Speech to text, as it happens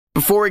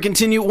Before we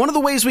continue, one of the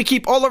ways we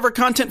keep all of our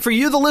content for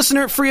you, the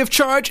listener, free of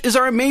charge is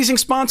our amazing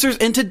sponsors,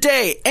 and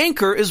today,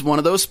 Anchor is one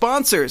of those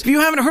sponsors. If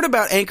you haven't heard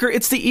about Anchor,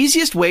 it's the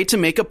easiest way to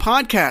make a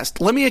podcast.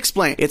 Let me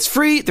explain. It's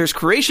free, there's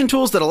creation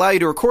tools that allow you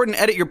to record and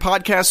edit your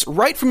podcasts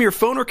right from your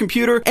phone or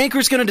computer.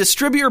 Anchor's going to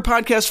distribute your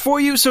podcast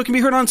for you so it can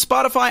be heard on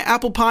Spotify,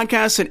 Apple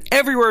Podcasts, and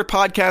everywhere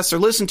podcasts are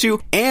listened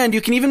to, and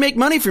you can even make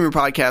money from your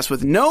podcast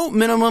with no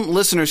minimum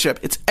listenership.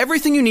 It's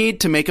everything you need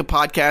to make a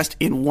podcast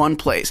in one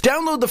place.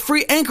 Download the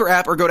free Anchor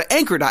app or go to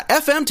anchor.fm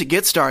to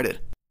get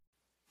started.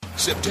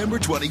 September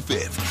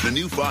 25th, the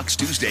new Fox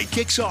Tuesday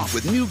kicks off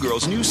with New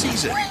Girl's new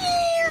season.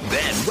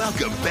 Then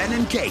welcome Ben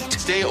and Kate.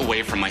 Stay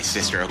away from my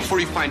sister before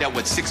you find out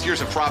what 6 years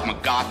of Krav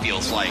Maga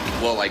feels like.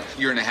 Well, like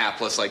year and a half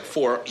plus like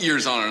 4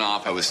 years on and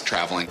off I was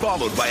traveling.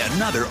 Followed by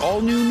another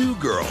all-new New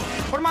Girl.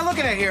 What am I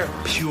looking at here?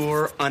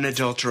 Pure,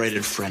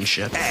 unadulterated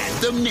friendship.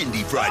 And the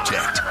Mindy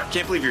Project.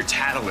 Can't believe you're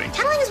tattling.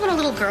 Tattling is when a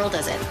little girl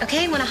does it,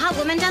 okay? When a hot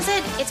woman does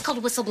it, it's called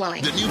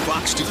whistleblowing. The new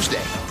Fox Tuesday,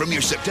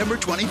 premieres September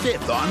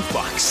 25th on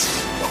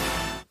Fox.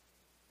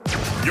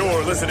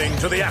 You're listening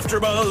to the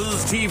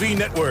AfterBuzz TV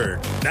Network,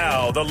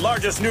 now the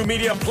largest new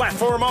media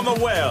platform on the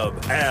web,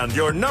 and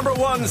your number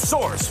one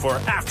source for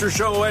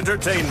after-show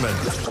entertainment.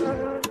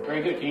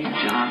 Very good, King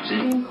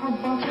Johnson. From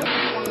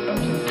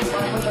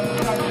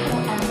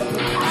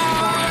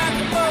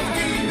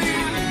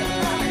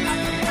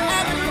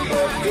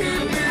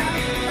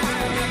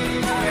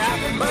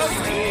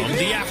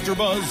the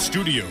AfterBuzz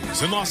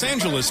Studios in Los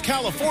Angeles,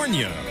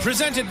 California,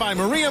 presented by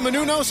Maria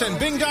Menounos and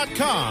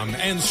Bing.com,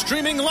 and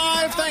streaming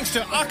live thanks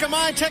to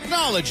Akamai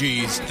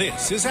Technologies,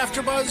 this is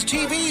AfterBuzz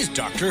TV's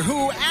Doctor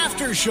Who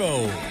After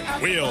Show.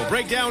 We'll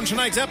break down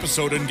tonight's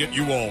episode and get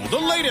you all the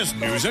latest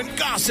news and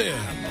gossip.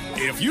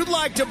 If you'd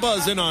like to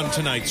buzz in on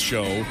tonight's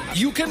show,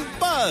 you can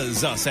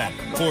buzz us at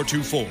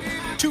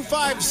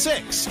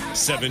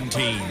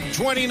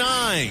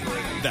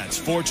 424-256-1729. That's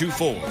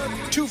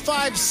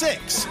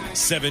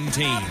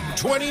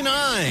 424-256-1729.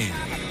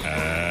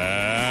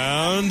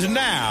 And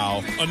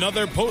now,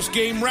 another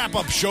post-game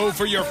wrap-up show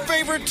for your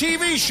favorite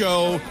TV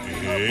show.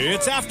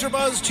 It's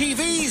AfterBuzz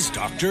TV's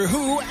Doctor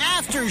Who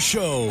After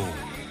Show.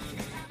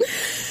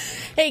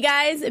 Hey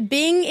guys,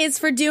 Bing is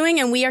for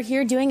doing, and we are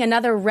here doing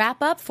another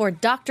wrap-up for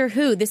Doctor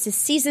Who. This is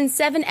Season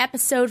 7,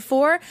 Episode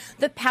 4,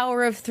 The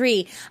Power of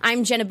Three.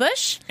 I'm Jenna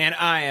Bush. And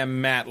I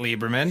am Matt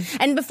Lieberman.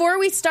 And before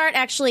we start,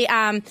 actually,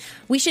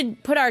 we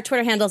should put our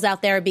Twitter handles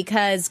out there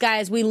because,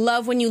 guys, we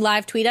love when you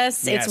live tweet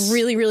us. Yes. It's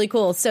really, really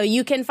cool. So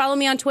you can follow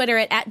me on Twitter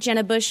at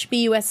Jenna Bush,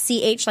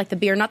 B-U-S-C-H, like the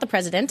beer, not the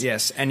president.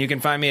 Yes, and you can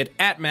find me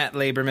at Matt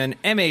Lieberman,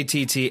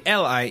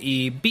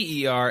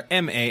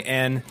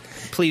 M-A-T-T-L-I-E-B-E-R-M-A-N.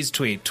 Please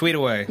tweet. Tweet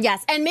away.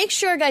 Yes, and make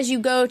sure, guys, you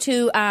go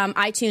to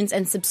iTunes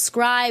and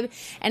subscribe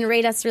and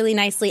rate us really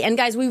nicely. And,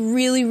 guys, we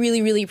really,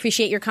 really, really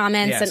appreciate your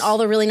comments and all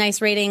the really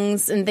nice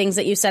ratings and things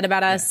that you said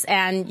about us.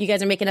 And you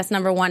guys are making us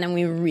number one, and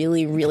we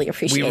really, really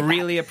appreciate it. We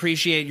really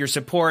appreciate your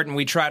support, and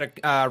we try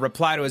to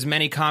reply to as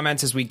many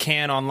comments as we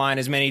can online,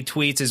 as many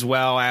tweets as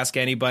well. Ask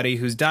anybody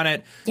who's done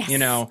it. Yes. You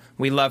know,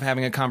 we love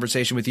having a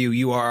conversation with you.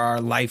 You are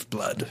our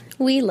lifeblood.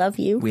 We love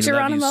you. We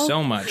Geronimo. love you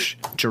so much.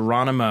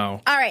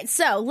 Geronimo. All right,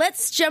 so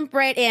let's jump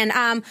right in.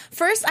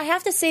 First, I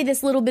have to say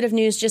this little bit of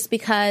news just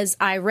because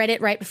I read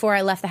it right before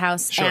I left the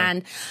house. Sure.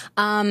 And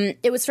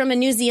it was from a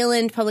New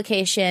Zealand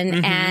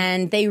publication,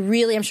 and they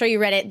really, I'm sure you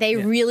read it, they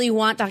really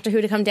want Doctor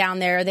Who to come down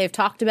there. They've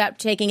talked about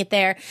taking it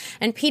there.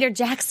 And Peter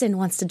Jackson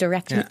wants to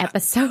direct an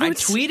episode. I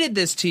tweeted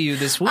this to you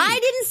this week. I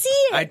didn't see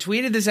it. I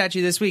tweeted this at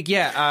you this week.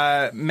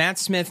 Yeah, Matt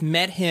Smith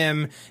met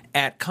him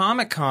at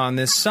Comic-Con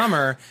this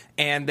summer,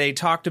 and they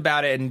talked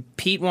about it, and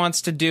Pete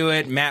wants to do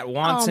it. Matt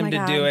wants him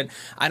to do it.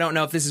 I don't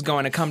know if this is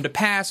going to come to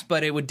pass,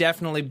 but it would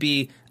definitely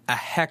be a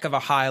heck of a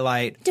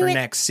highlight for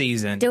next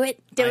season. Do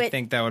it. I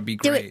think that would be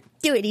great.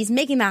 Do it. He's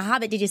making The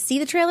Hobbit. Did you see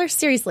the trailer?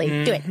 Seriously,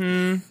 do it.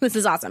 This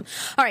is awesome.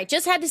 All right,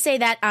 just had to say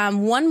that.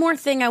 One more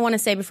thing I want to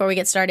say before we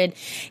get started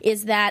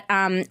is that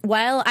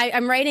while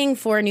I'm writing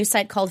for a new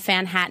site called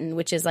Fanhattan,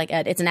 which is like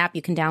it's an app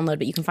you can download,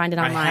 but you can find it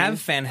online. I have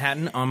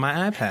Fanhattan on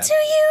my iPad. Do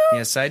you?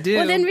 Yes, I do.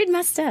 Well, then read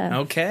my stuff.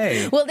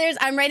 Okay. Well,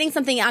 I'm writing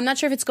something. I'm not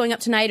sure if it's going up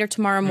tonight or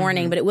tomorrow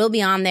morning, but it will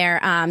be on there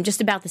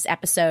just about this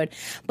episode.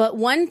 But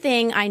one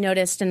thing I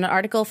noticed in an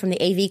article from the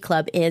AV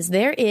Club is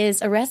there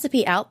is a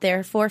recipe out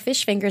there for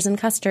fish fingers and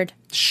custard.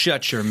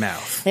 Shut your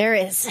mouth. There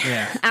is.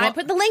 Yeah. And I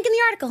put the link in the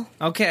article.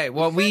 Okay.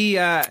 Well, we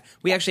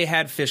actually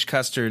had fish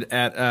custard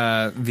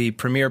at the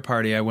premiere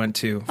party I went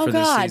to for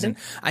this season.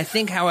 I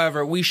think,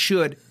 however, we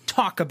should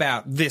talk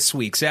about this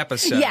week's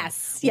episode.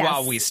 Yes.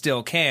 While we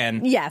still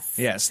can. Yes.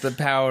 Yes, The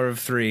Power of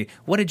Three.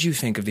 What did you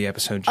think of the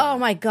episode, Jenna? Oh,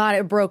 my God,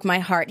 it broke my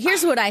heart.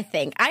 Here's what I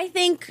think. I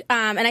think,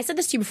 and I said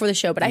this to you before the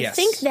show, but I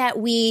think that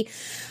we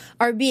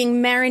are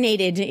being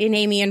marinated in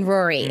Amy and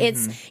Rory.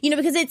 It's,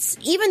 because it's,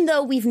 even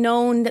though we've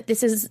known that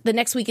this is, the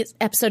next week's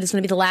episode is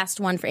going to be the last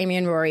one for Amy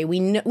and Rory,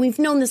 we've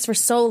known this for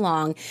so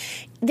long,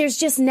 there's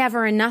just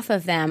never enough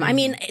of them. I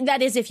mean,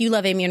 that is if you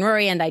love Amy and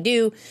Rory, and I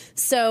do.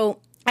 So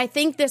I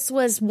think this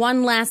was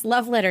one last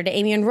love letter to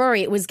Amy and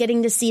Rory. It was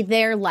getting to see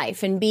their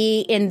life and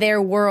be in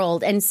their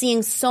world and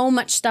seeing so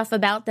much stuff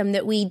about them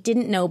that we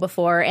didn't know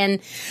before. And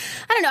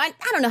I don't know. I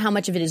don't know how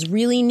much of it is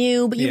really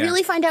new, but you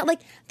really find out like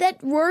that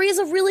Rory is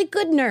a really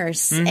good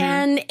nurse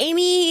and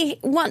Amy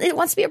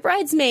wants to be a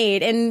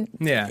bridesmaid. And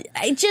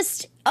I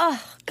just,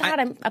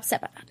 I'm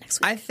upset about that next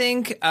week. I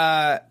think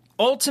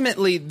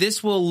ultimately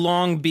this will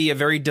long be a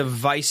very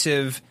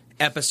divisive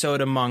episode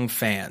among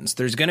fans.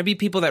 There's going to be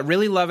people that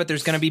really love it.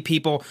 There's going to be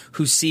people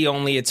who see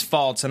only its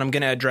faults, and I'm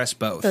going to address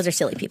both. Those are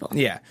silly people.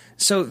 Yeah.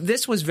 So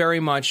this was very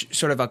much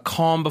sort of a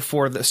calm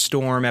before the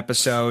storm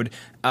episode.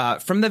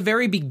 From the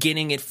very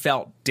beginning, it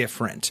felt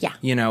different. Yeah.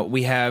 You know,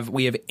 we have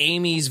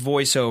Amy's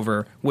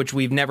voiceover, which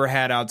we've never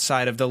had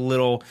outside of the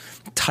little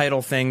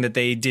title thing that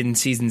they did in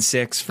season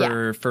 6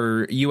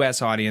 for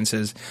U.S.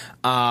 audiences.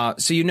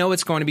 So you know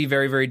it's going to be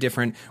very, very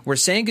different. We're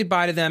saying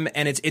goodbye to them,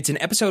 and it's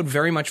an episode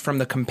very much from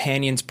the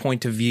companion's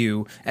point of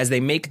view as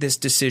they make this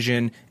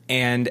decision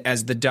and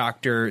as the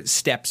Doctor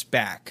steps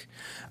back.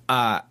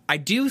 I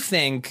do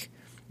think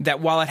that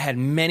while it had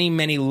many,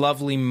 many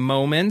lovely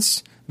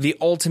moments, the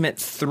ultimate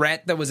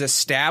threat that was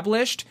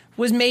established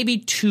was maybe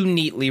too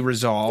neatly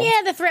resolved.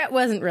 Yeah, the threat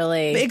wasn't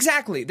really...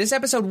 Exactly. This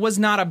episode was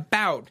not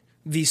about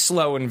the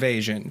slow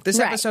invasion. This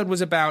episode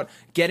was about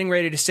getting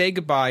ready to say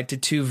goodbye to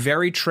 2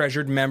 very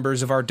treasured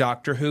members of our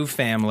Doctor Who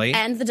family.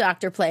 And the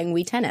Doctor playing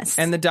Wii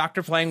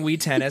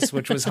Tennis.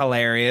 Which was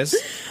hilarious.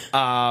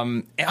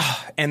 And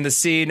the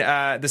scene,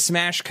 the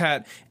smash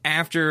cut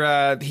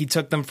after he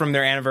took them from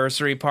their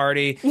anniversary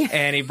party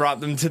and he brought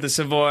them to the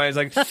Savoy. It's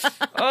like,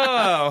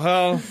 oh,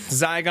 well,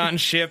 Zygon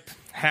ship.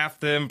 Half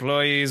the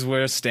employees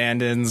were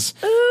stand-ins.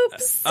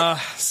 Oops.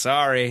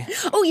 Sorry.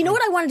 Oh, you know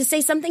what? I wanted to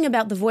say something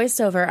about the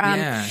voiceover.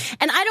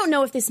 And I don't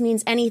know if this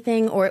means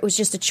anything or it was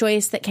just a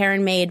choice that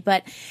Karen made,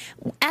 but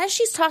as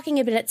she's talking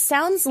a bit, it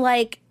sounds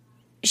like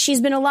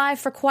she's been alive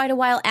for quite a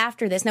while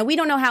after this. Now, we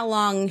don't know how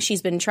long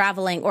she's been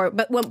traveling,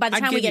 but by the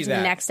time we get to the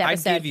next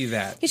episode. I give you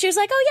that. She was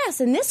like, oh, yes,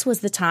 and this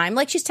was the time.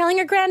 Like, she's telling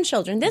her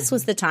grandchildren, this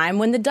was the time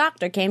when the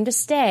Doctor came to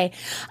stay.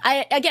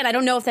 I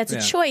don't know if that's a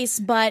choice,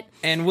 but...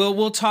 And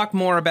we'll talk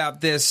more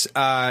about this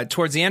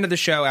towards the end of the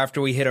show after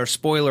we hit our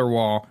spoiler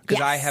wall, because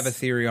I have a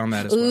theory on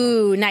that as well.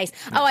 Ooh, nice.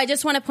 Oh, I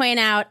just want to point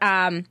out...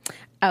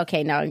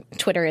 okay, no,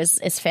 Twitter is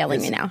failing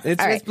me now.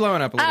 It's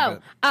blowing up a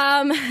little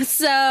bit.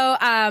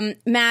 So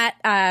Matt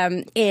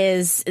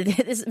is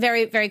this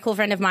very, very cool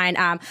friend of mine.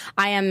 I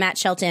am Matt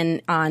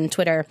Shelton on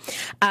Twitter.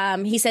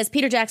 He says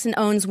Peter Jackson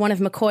owns one of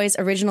McCoy's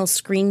original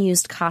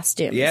screen-used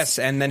costumes. Yes,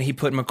 and then he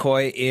put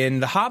McCoy in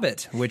The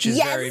Hobbit, which is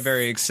very,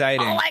 very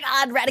exciting. Oh my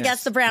God,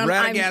 Radagast the Brown.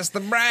 Radagast the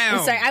Brown.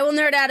 I'm sorry, I will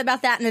nerd out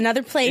about that in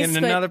another place.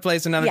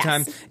 Another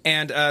time.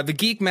 And the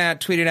Geek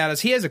Matt tweeted at us,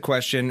 he has a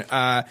question.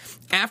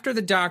 After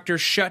the Doctor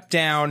shut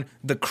down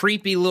the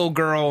creepy little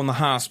girl in the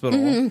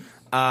hospital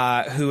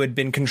who had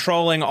been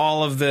controlling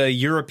all of the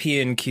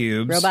European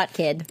cubes. Robot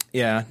kid.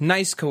 Yeah,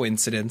 nice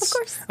coincidence.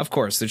 Of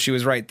course, that she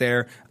was right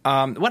there.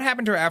 What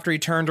happened to her after he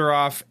turned her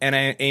off and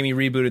Amy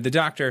rebooted the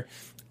Doctor?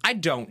 I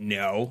don't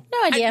know.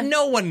 No idea.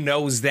 No one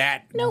knows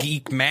that,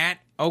 Geek Matt.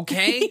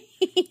 Okay?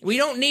 We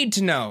don't need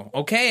to know,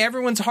 okay?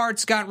 Everyone's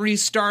hearts got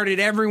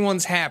restarted.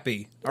 Everyone's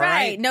happy, all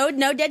right? No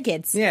dead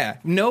kids. Yeah.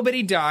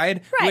 Nobody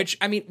died, which,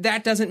 I mean,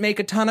 that doesn't make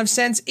a ton of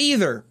sense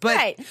either. But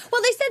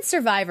Well, they said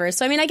survivors,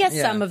 so, I mean, I guess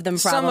some of them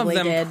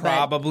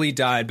probably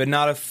died, but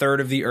not a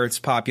third of the Earth's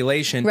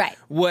population. Right.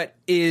 What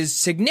is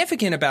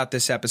significant about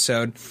this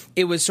episode,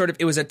 it was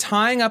a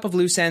tying up of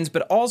loose ends,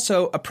 but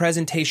also a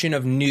presentation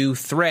of new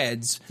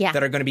threads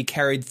that are going to be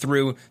carried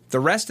through the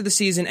rest of the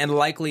season and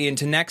likely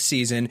into next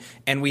season.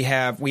 And we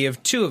have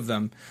 2 of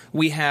them.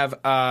 We have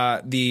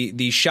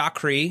the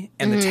Shakri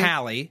and the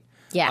Tally,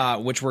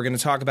 which we're going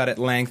to talk about at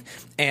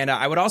length. And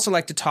I would also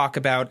like to talk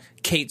about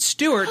Kate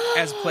Stewart,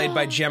 as played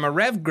by Gemma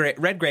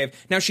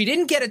Redgrave. Now, she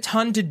didn't get a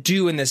ton to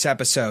do in this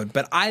episode,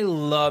 but I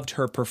loved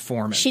her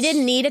performance. She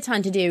didn't need a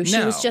ton to do.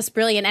 She was just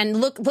brilliant. And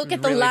look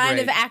at the really line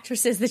of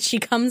actresses that she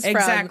comes from.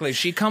 Exactly.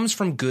 She comes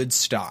from good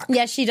stock.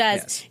 Yes, she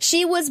does. Yes.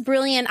 She was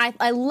brilliant.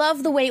 I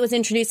love the way it was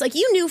introduced. Like,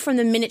 you knew from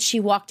the minute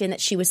she walked in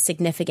that she was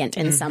significant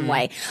in some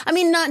way. I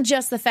mean, not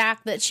just the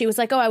fact that she was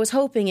like, oh, I was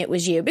hoping it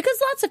was you. Because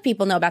lots of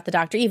people know about the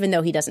Doctor, even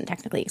though he doesn't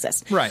technically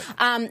exist. Right.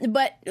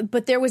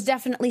 But there was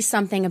definitely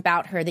something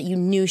about her that you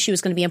knew she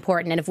was going to be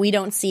important. And if we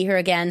don't see her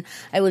again,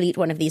 I will eat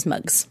one of these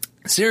mugs.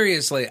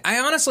 Seriously. I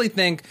honestly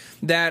think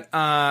that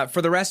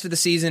for the rest of the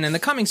season and the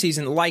coming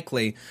season,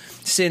 likely,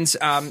 since,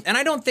 and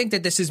I don't think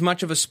that this is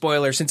much of a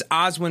spoiler, since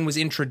Oswin was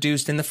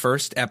introduced in the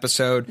first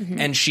episode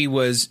and she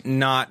was in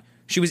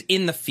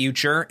the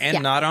future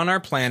and not on our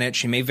planet.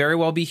 She may very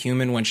well be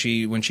human when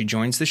she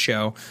joins the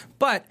show.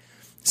 But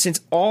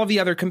since all of the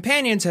other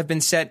companions have been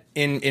set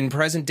in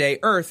present-day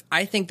Earth,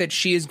 I think that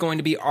she is going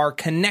to be our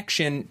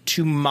connection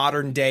to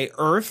modern-day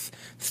Earth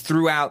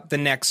throughout the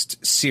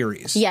next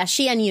series. Yeah,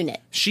 she and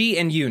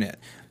Unit.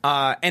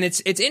 And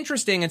it's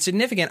interesting and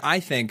significant,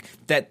 I think,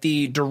 that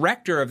the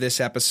director of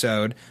this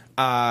episode,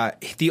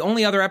 The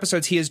only other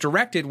episodes he has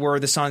directed were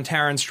The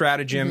Sontaran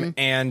Stratagem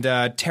and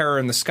Terror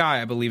in the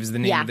Sky, I believe is the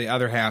name of the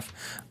other half.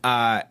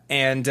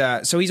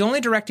 So he's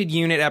only directed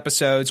unit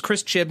episodes.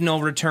 Chris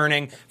Chibnall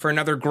returning for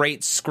another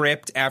great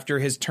script after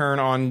his turn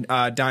on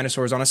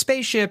Dinosaurs on a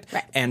Spaceship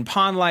and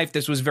Pond Life.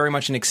 This was very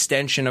much an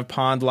extension of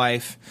Pond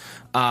Life.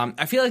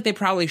 I feel like they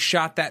probably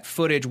shot that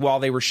footage while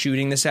they were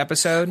shooting this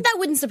episode. That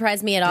wouldn't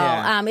surprise me at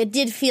all. It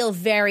did feel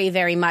very,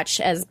 very much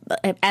as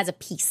a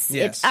piece.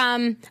 Yes.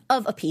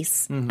 Of a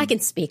piece. I can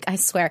speak, I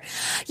swear.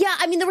 Yeah,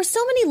 I mean, there were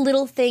so many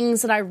little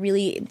things that I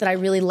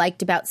really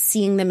liked about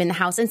seeing them in the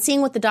house and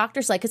seeing what the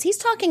doctor's like, because he's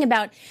talking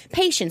about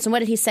patience. And what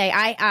did he say?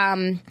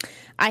 I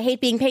hate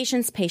being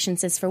patients.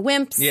 Patience is for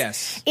wimps.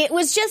 Yes. It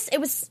was just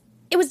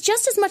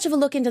as much of a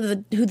look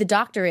into who the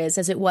doctor is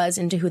as it was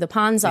into who the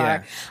Ponds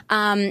are.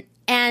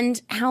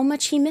 And how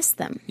much he missed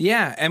them.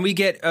 Yeah, and we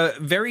get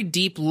very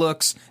deep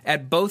looks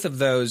at both of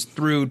those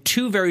through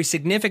two very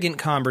significant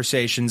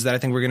conversations that I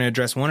think we're going to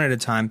address one at a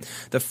time.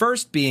 The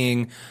first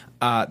being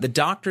the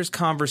doctor's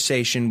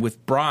conversation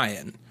with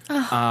Brian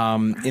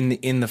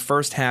in the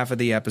first half of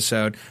the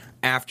episode,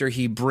 after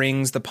he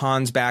brings the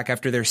Ponds back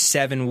after their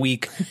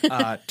 7-week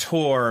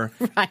tour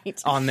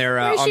on their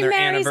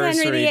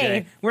anniversary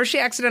day, where she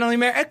accidentally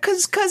married,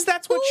 because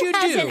that's what you do.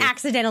 Who hasn't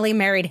accidentally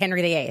married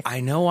Henry VIII?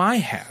 I know I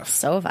have.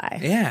 So have I.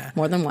 Yeah,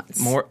 more than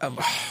once.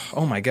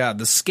 Oh my God,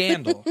 the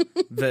scandal,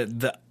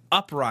 the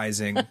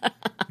uprising,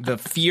 the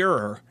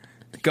furor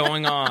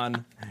going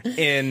on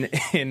in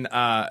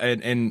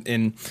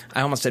I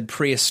almost said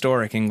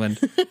prehistoric England.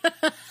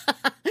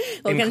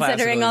 Well,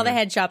 considering all the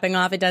head chopping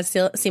off, it does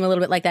still seem a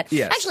little bit like that.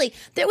 Yes. Actually,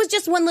 there was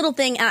just one little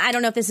thing, and I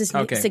don't know if this is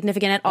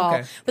significant at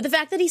all, but the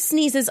fact that he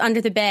sneezes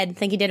under the bed,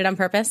 think he did it on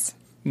purpose?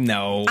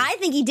 No. I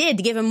think he did,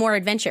 to give him more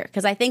adventure,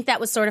 because I think that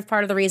was sort of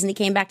part of the reason he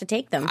came back to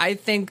take them. I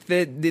think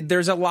that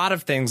there's a lot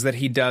of things that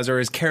he does or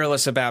is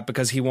careless about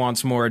because he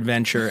wants more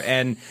adventure.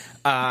 And,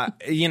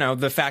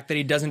 the fact that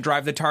he doesn't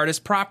drive the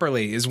TARDIS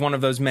properly is one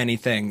of those many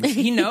things.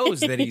 He knows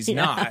that he's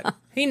not.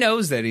 He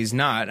knows that he's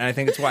not. And I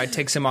think it's why it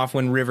takes him off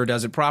when River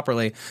does it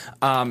properly.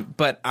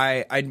 But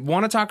I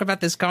want to talk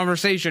about this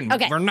conversation.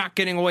 Okay. We're not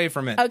getting away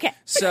from it. Okay.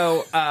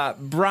 So,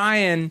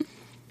 Brian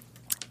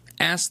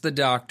asked the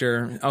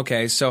doctor,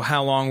 okay, so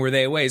how long were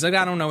they away? He's like,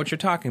 I don't know what you're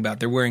talking about.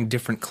 They're wearing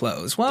different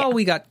clothes. Well,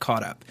 we got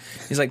caught up.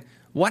 He's like,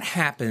 what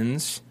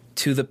happens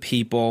to the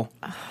people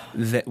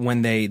that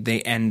when they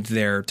end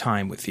their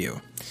time with you?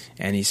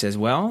 And he says,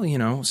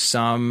 well,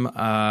 some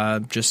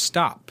just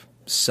stop.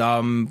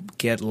 Some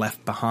get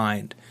left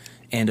behind.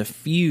 And a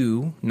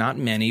few, not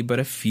many, but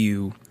a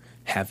few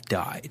have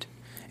died.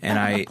 And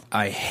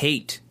I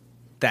hate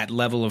that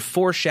level of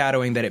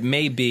foreshadowing that it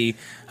may be.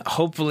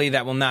 Hopefully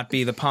that will not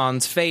be the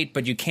Pond's fate,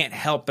 but you can't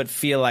help but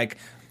feel like,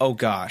 oh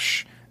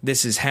gosh,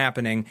 this is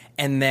happening.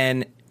 And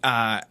then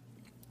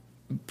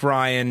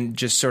Brian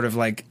just sort of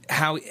like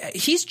how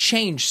he's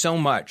changed so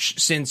much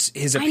since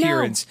his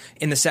appearance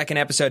in the second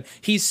episode.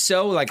 He's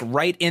so like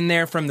right in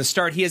there from the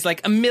start. He has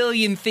like a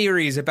million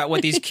theories about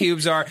what these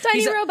cubes are.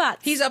 Tiny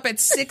robots. He's up at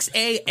 6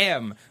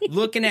 a.m.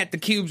 looking at the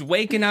cubes,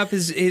 waking up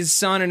his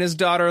son and his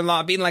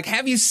daughter-in-law, being like,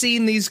 have you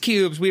seen these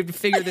cubes? We have to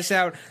figure this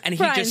out. And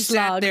he just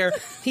sat there.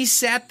 He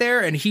sat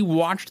there and he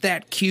watched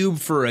that cube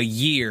for a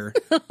year.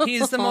 He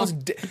is the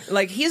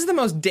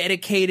most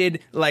dedicated,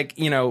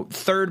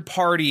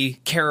 third-party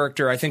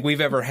character I think we've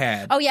ever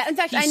had. Oh, yeah. In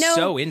fact, He's I know.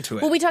 So into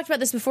it. Well, we talked about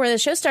this before the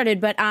show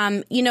started, but,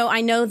 I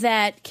know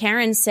that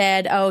Karen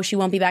said, oh, she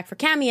won't be back for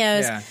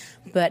cameos. Yeah.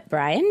 But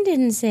Brian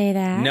didn't say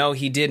that. No,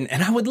 he didn't.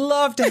 And I would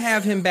love to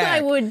have him back.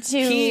 I would,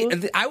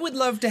 too. I would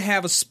love to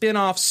have a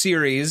spin-off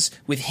series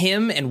with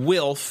him and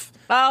Wilf.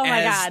 Oh,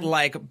 my as, God.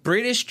 like,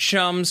 British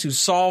chums who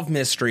solve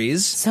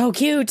mysteries. So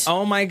cute.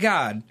 Oh, my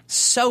God.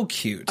 So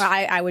cute.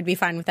 I would be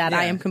fine with that. Yeah.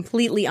 I am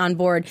completely on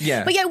board.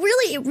 Yeah. But yeah,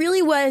 it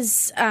really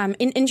was an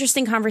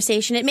interesting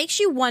conversation. It makes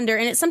you wonder,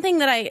 and it's something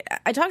that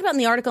I talked about in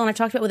the article, and I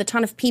talked about with a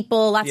ton of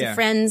people, lots of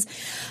friends.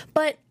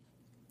 But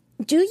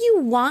do you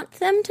want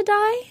them to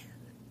die?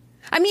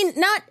 I mean,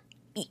 not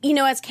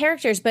as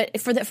characters, but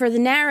for the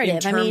narrative.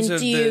 In terms of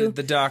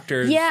the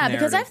doctor's narrative.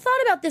 Because I've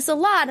thought about this a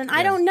lot, and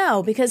I don't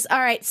know. Because, all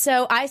right,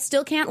 so I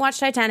still can't watch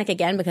Titanic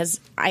again because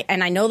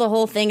I know the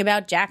whole thing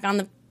about Jack on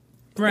the...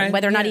 Right.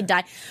 Whether or not he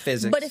died.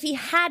 Physics. But if he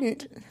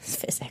hadn't...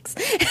 Physics.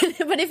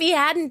 But if he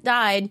hadn't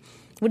died,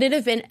 would it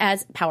have been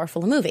as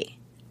powerful a movie?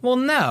 Well,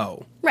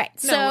 no. Right.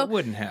 No, so it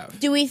wouldn't have.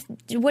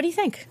 What do you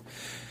think?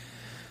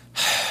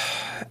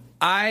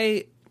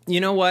 You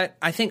know what?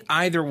 I think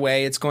either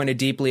way it's going to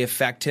deeply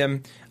affect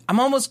him. I'm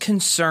almost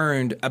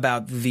concerned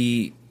about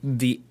the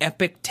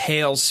epic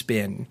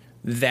tailspin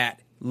that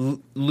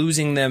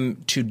losing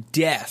them to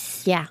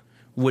death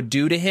would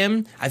do to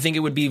him. I think it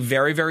would be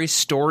very, very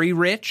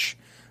story-rich,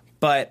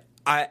 but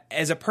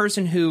as a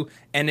person who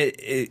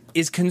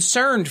is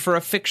concerned for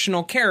a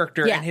fictional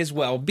character and his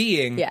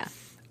well-being,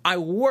 I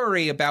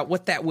worry about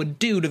what that would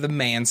do to the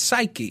man's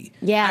psyche.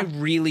 Yeah. I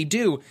really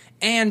do.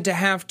 And to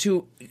have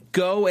to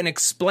go and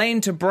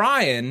explain to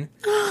Brian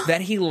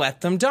that he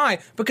let them die.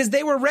 Because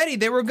they were ready.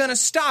 They were going to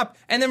stop.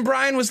 And then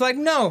Brian was like,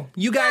 no,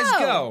 you guys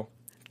go.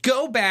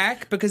 Go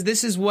back, because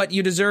this is what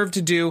you deserve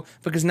to do,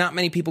 because not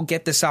many people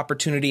get this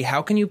opportunity.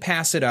 How can you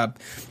pass it up?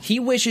 He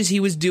wishes he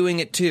was doing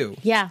it too.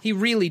 Yeah. He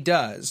really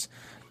does.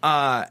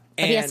 But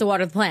he has to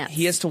water the plants.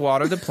 He has to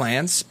water the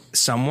plants.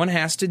 Someone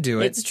has to do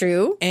it. It's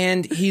true.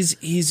 And he's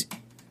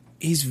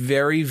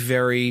very,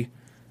 very...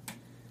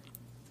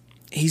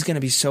 He's going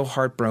to be so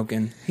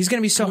heartbroken. He's going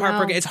to be so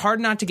heartbroken. It's hard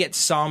not to get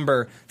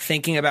somber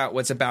thinking about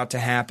what's about to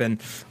happen.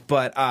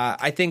 But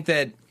I think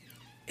that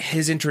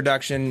his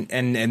introduction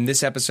and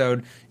this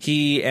episode,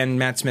 he and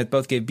Matt Smith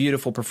both gave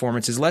beautiful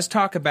performances. Let's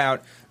talk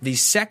about the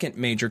second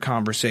major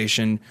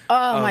conversation.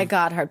 Oh, my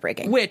God,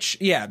 heartbreaking. Which,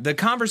 the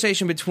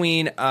conversation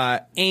between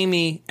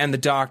Amy and the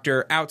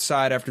doctor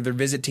outside after their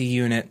visit to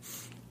unit.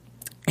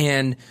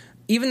 And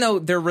even though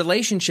their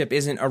relationship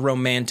isn't a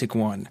romantic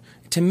one,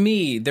 to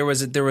me, there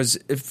was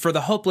for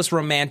the hopeless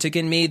romantic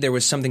in me, there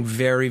was something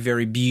very,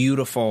 very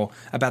beautiful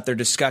about their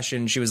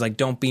discussion. She was like,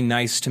 "Don't be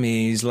nice to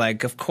me." He's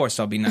like, "Of course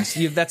I'll be nice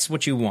to you. That's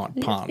what you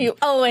want, Pond. You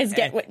always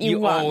get what you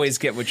want. You always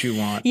get what you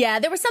want." Yeah,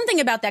 there was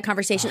something about that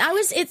conversation.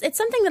 It's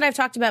something that I've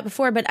talked about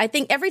before, but I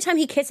think every time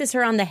he kisses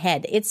her on the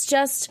head, it's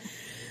just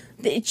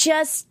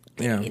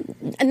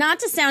not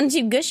to sound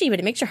too gushy, but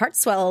it makes your heart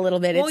swell a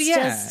little bit.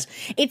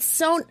 It's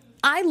so.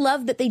 I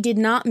love that they did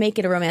not make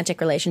it a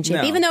romantic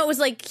relationship, even though it was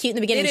like cute in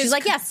the beginning. She's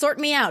like, "Yeah, sort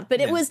me out," but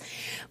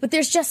but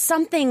there's just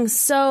something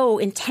so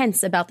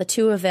intense about the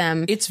two of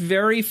them. It's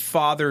very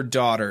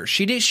father-daughter.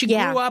 She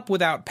grew up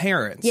without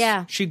parents.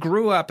 Yeah, she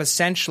grew up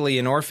essentially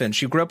an orphan.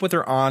 She grew up with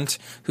her aunt,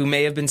 who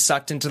may have been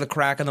sucked into the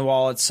crack in the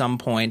wall at some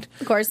point,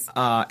 of course,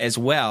 as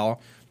well.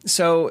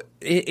 So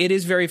it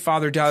is very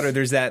father-daughter.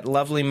 There's that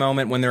lovely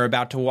moment when they're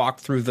about to walk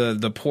through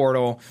the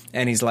portal,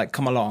 and he's like,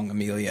 "Come along,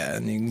 Amelia,"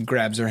 and he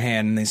grabs her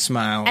hand, and they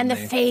smile. And the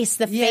face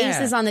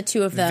is on the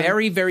two of them.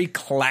 Very, very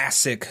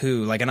classic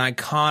Who, like an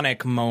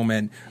iconic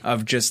moment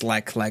of just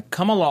like,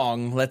 "Come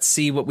along, let's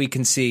see what we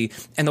can see."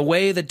 And the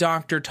way the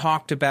doctor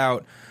talked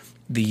about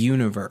the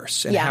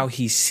universe and how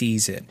he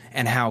sees it,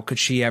 and how could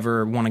she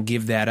ever want to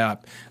give that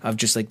up, of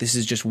just like, this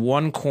is just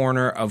one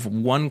corner of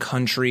one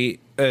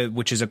country,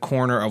 which is a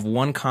corner of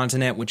one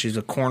continent, which is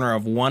a corner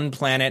of one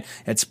planet.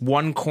 It's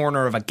one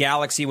corner of a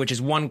galaxy, which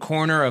is one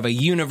corner of a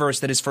universe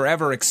that is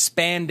forever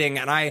expanding,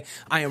 and I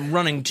am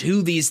running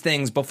to these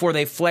things before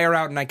they flare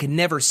out and I can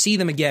never see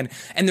them again.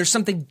 And there's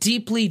something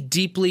deeply,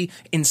 deeply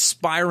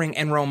inspiring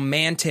and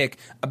romantic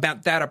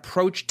about that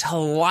approach to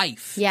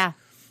life. Yeah.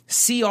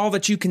 See all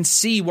that you can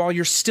see while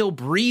you're still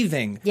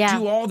breathing. Yeah.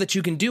 Do all that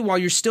you can do while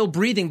you're still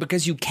breathing,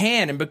 because you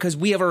can, and because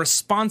we have a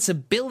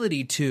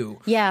responsibility to.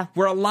 Yeah.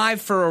 We're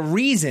alive for a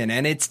reason,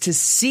 and it's to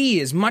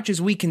see as much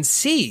as we can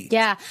see.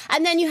 Yeah.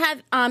 And then you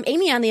have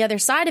Amy on the other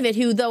side of it,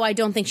 who, though I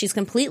don't think she's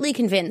completely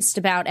convinced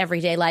about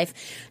everyday life,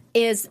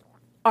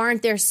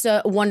 aren't there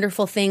so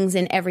wonderful things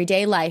in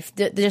everyday life?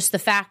 Just the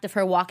fact of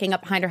her walking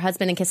up behind her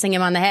husband and kissing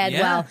him on the head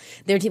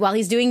while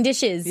he's doing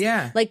dishes.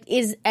 Yeah.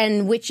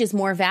 Which is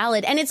more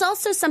valid. And it's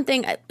also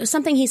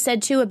something he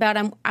said too about,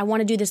 I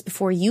want to do this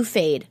before you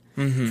fade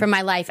from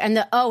my life. And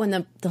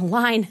the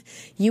line,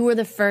 "You were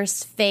the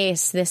first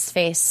face this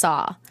face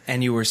saw.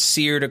 And you were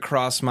seared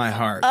across my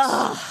heart."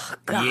 Oh,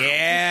 God.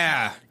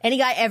 Yeah. Any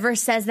guy ever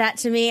says that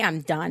to me, I'm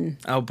done.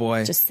 Oh,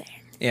 boy. Just saying.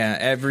 Yeah,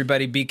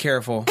 everybody be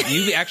careful.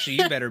 You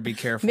better be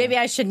careful. Maybe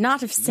I should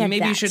not have said that.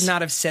 Maybe you should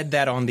not have said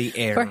that on the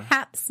air.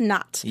 Perhaps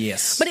not.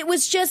 Yes. But it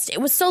was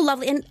so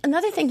lovely. And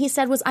another thing he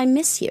said was, "I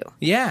miss you."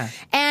 Yeah.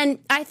 And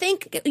I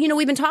think,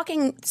 we've been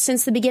talking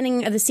since the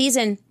beginning of the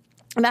season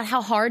about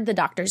how hard the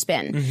doctor's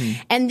been.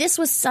 Mm-hmm. And this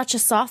was such a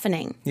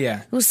softening.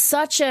 Yeah. It was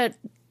such a...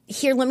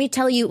 Here, let me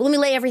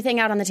lay everything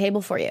out on the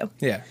table for you.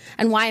 Yeah.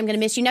 And why I'm going to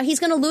miss you. Now, he's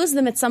going to lose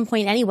them at some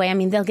point anyway. I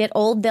mean, they'll get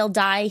old, they'll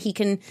die. He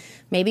can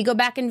maybe go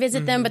back and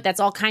visit them, but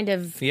that's all kind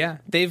of... Yeah.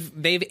 They've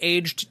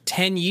aged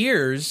 10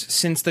 years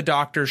since the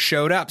doctor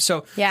showed up.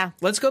 So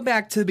let's go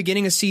back to the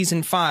beginning of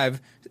season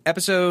 5,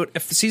 episode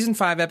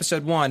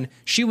 1.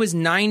 She was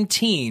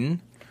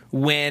 19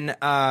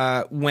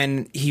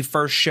 when he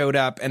first showed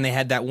up, and they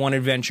had that one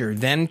adventure.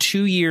 Then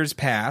 2 years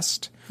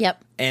passed.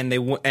 Yep.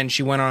 And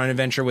she went on an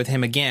adventure with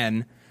him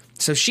again.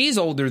 So she's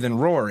older than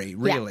Rory,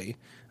 really.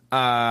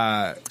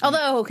 Yeah.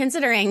 Although,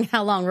 considering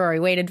how long Rory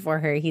waited for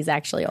her, he's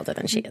actually older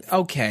than she is.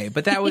 Okay,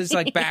 but that was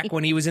like back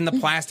when he was in the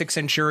plastic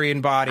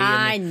Centurion body.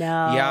 I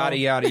know. Yada,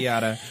 yada,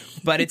 yada.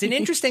 But it's an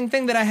interesting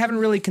thing that I haven't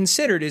really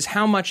considered is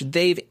how much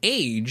they've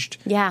aged.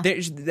 Yeah.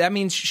 That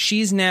means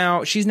she's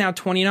now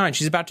 29.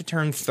 She's about to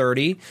turn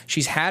 30.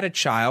 She's had a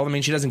child. I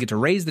mean, she doesn't get to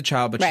raise the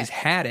child, but she's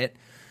had it.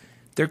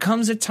 There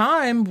comes a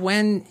time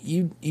when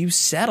you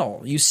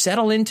settle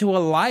into a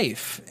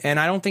life. And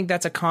I don't think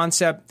that's a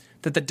concept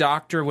that the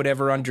doctor would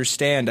ever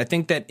understand. I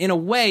think that in a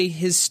way,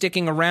 his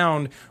sticking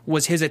around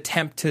was his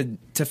attempt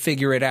to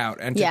figure it out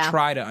and to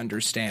try to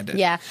understand it.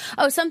 Yeah.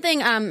 Oh, something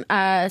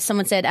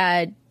someone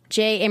said,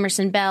 J.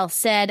 Emerson Bell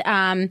said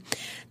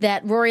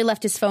that Rory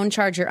left his phone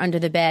charger under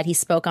the bed. He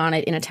spoke on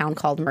it in a town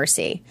called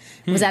Mercy.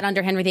 Was that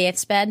under Henry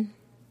VIII's bed?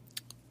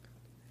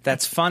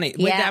 That's funny.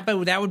 Yeah.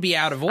 But that would be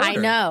out of order. I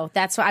know.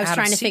 That's why I was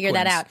trying to figure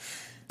that out.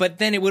 but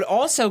then it would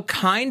also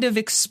kind of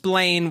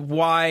explain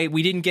why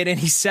we didn't get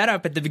any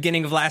setup at the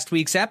beginning of last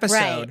week's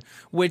episode,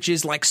 which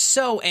is like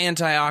so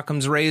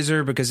anti-Occam's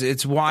razor, because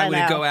it's why would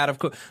it go out of...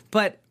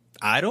 But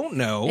I don't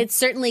know. It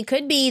certainly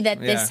could be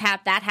that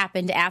that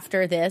happened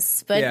after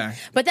this, but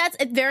that's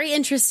a very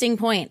interesting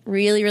point.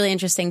 Really, really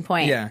interesting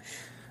point. Yeah.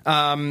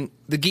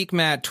 The Geek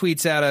Matt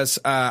tweets at us,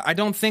 I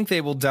don't think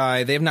they will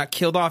die. They have not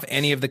killed off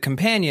any of the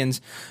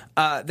companions.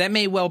 That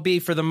may well be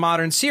for the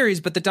modern series,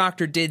 but the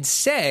Doctor did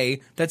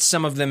say that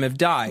some of them have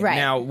died. Right.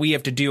 Now, we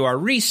have to do our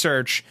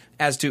research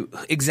as to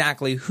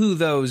exactly who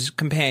those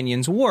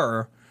companions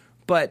were,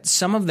 but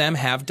some of them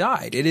have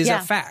died. It is a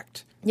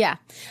fact. Yeah.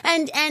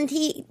 And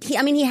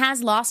he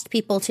has lost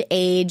people to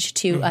age,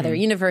 to other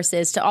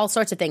universes, to all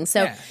sorts of things.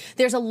 So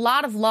there's a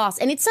lot of loss.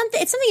 And it's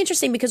something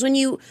interesting, because when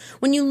you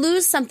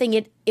lose something,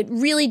 it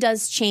really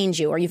does change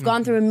you, or you've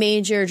gone through a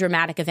major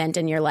dramatic event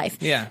in your life.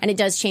 Yeah. And it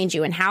does change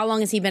you. And how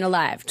long has he been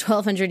alive?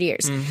 1,200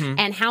 years.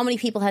 And how many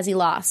people has he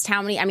lost?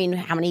 How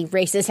many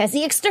races has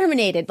he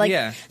exterminated?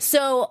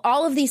 So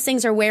all of these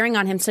things are wearing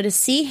on him. So to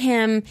see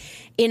him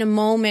in a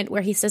moment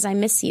where he says, I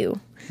miss you.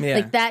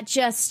 Yeah.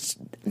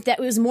 That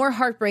was more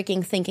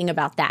heartbreaking thinking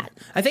about that.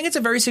 I think it's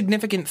a very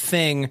significant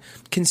thing,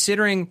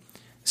 considering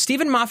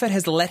Stephen Moffat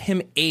has let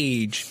him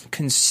age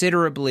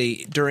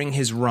considerably during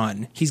his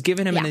run. He's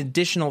given him an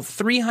additional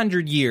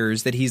 300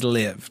 years that he's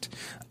lived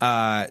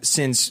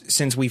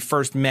since we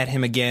first met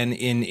him again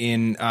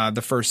in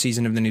the first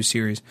season of the new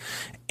series.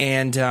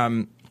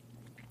 And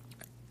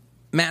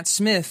Matt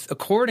Smith,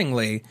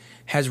 accordingly,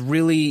 has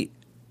really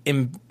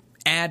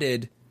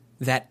added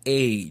that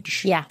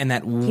age and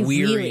that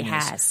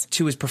weariness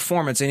to his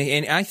performance.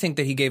 And I think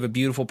that he gave a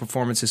beautiful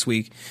performance this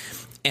week.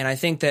 And I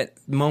think that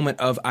moment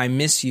of I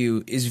miss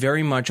you is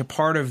very much a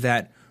part of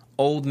that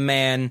old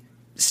man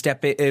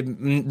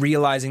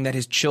realizing that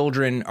his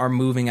children are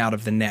moving out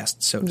of the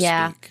nest, so to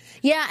speak.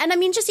 Yeah,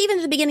 and just even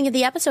at the beginning of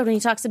the episode when he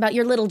talks about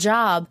your little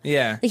job,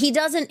 he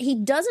doesn't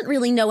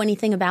really know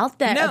anything about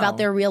that, about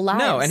their real lives.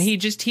 No, and he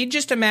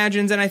just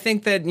imagines, and I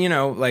think that,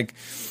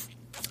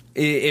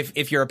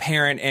 if you're a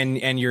parent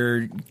and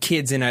your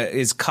kid's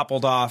is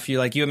coupled off,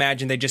 you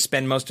imagine they just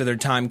spend most of their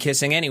time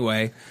kissing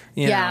anyway.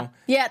 You know?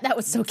 Yeah, that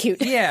was so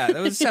cute. Yeah,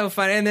 that was so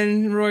funny. And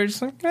then Roy's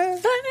like,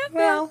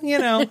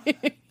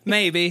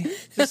 maybe.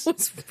 That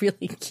was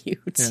really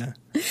cute. Yeah.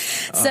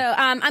 So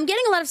I'm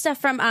getting a lot of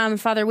stuff from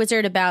Father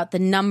Wizard about the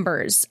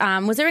numbers.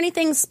 Was there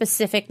anything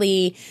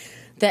specifically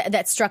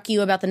that struck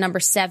you about the number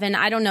 7?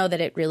 I don't know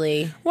that it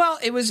really... Well,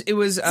 it was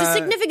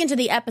significant to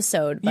the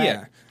episode. But...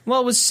 Yeah.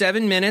 Well, it was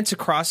 7 minutes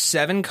across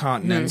 7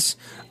 continents.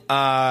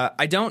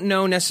 I don't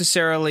know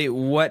necessarily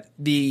what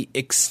the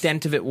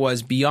extent of it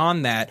was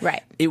beyond that.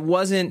 Right. It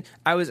wasn't...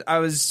 I was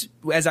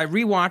as I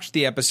rewatched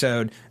the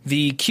episode,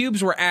 the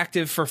cubes were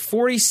active for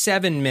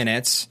 47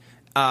 minutes...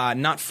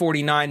 not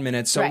 49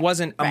 minutes, so it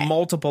wasn't a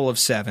multiple of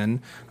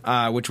 7,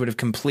 which would have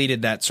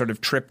completed that sort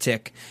of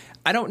triptych.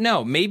 I don't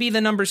know. Maybe the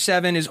number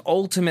 7 is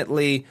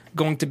ultimately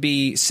going to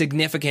be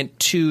significant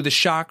to the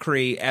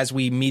Shakri as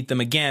we meet them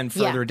again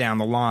further down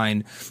the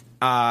line.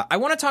 I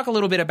want to talk a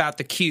little bit about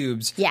the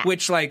cubes,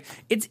 which,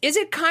 is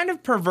it kind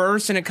of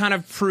perverse, and it kind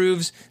of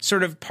proves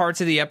sort of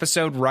parts of the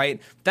episode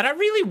right, that I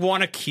really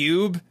want a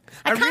cube.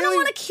 I kind of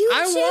want a cube, too.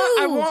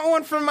 I want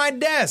one for my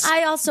desk.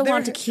 I also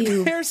want a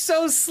cube. They're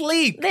so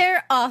sleek.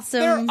 They're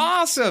awesome.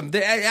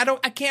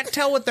 I can't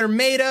tell what they're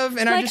made of.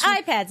 And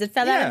iPads that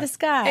fell out of the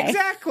sky.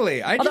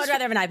 Exactly. I'd rather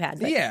have an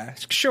iPad. But. Yeah,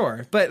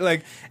 sure.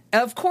 But,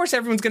 of course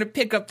everyone's going to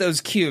pick up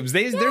those cubes.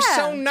 They're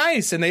so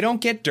nice, and they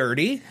don't get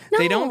dirty. No.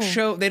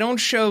 They don't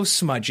show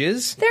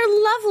smudges. They're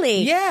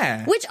lovely.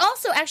 Yeah. Which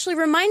also actually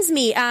reminds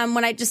me,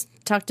 when I just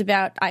talked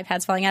about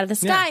iPads falling out of the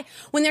sky,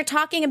 when they're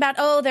talking about,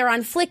 they're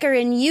on Flickr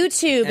and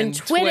YouTube and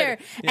Twitter.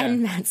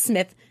 And Matt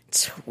Smith,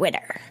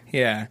 Twitter.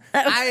 Yeah.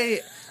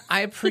 I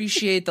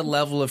appreciate the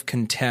level of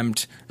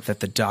contempt that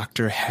the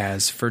Doctor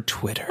has for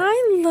Twitter.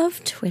 I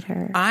love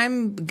Twitter.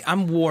 I'm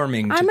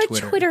warming to Twitter. I'm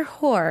a Twitter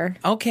whore.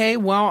 Okay,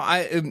 well,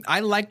 I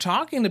like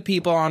talking to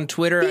people on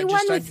Twitter. Be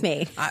one with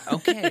me.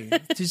 Okay,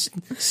 just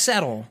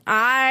settle.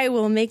 I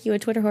will make you a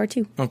Twitter whore,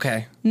 too.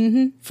 Okay.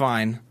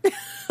 Fine.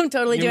 I'm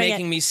totally doing it. You're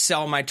making me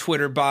sell my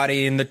Twitter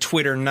body in the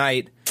Twitter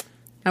night.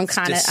 I'm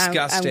kind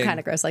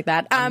of gross like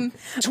that.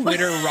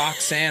 Twitter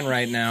Roxanne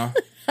right now.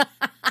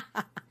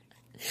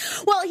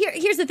 Well,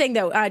 here's the thing,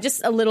 though.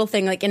 Just a little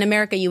thing. In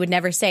America, you would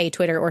never say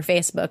Twitter or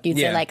Facebook. You'd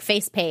say,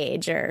 face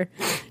page or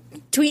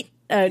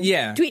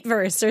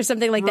tweetverse or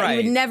something like that. Right. You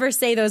would never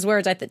say those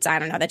words. I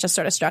don't know. That just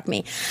sort of struck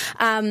me.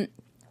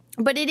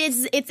 But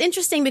it's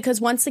interesting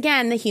because, once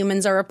again, the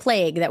humans are a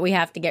plague that we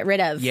have to get rid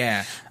of.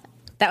 Yeah.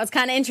 That was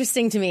kind of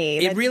interesting to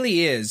me. It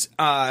really is.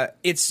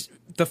 It's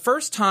the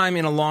first time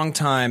in a long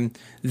time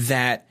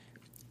that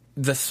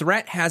the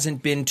threat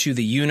hasn't been to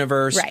the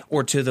universe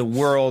or to the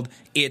world.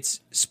 It's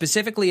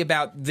specifically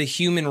about the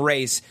human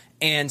race.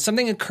 And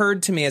something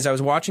occurred to me as I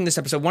was watching this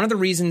episode. One of the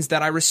reasons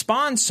that I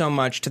respond so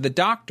much to the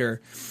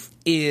Doctor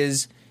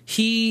is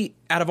he,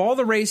 out of all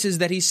the races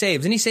that he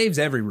saves, and he saves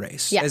every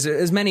race,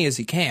 as many as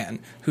he can,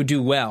 who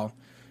do well,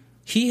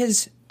 he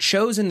has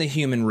chosen the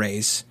human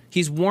race.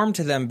 He's warmed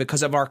to them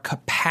because of our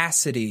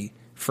capacity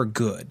for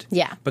good.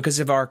 Yeah. Because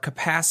of our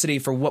capacity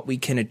for what we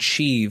can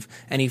achieve.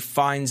 And he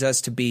finds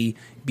us to be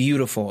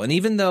beautiful. And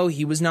even though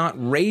he was not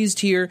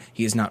raised here,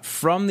 he is not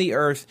from the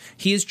earth,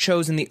 he has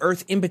chosen the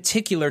earth in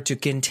particular to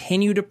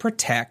continue to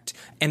protect,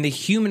 and the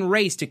human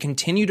race to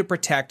continue to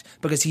protect,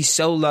 because he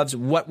so loves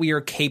what we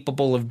are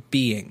capable of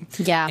being.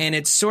 Yeah. And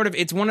it's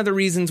one of the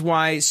reasons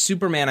why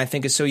Superman, I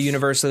think, is so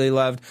universally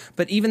loved.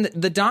 But even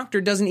the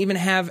Doctor doesn't even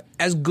have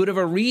as good of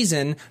a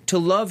reason to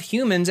love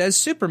humans as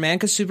Superman,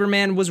 because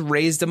Superman was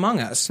raised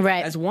among us,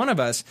 right, as one of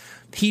us.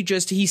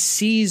 He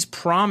sees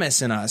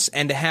promise in us,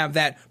 and to have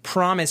that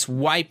promise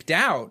wiped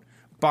out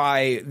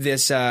by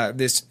this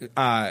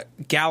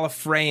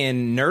Gallifreyan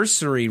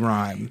nursery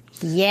rhyme.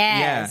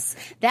 Yes.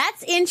 Yeah.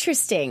 That's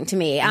interesting to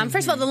me.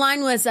 First of all, the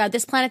line was,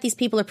 this planet, these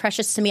people are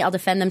precious to me. I'll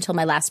defend them till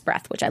my last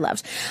breath, which I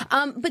loved.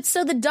 But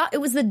so it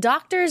was the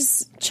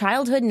Doctor's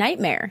childhood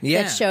nightmare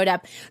that showed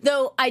up,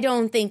 though I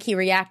don't think he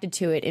reacted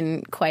to it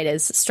in quite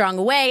as strong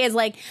a way as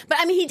but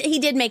I mean, he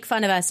did make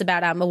fun of us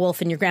about a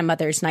wolf in your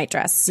grandmother's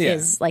nightdress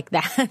is like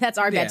that. That's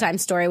our bedtime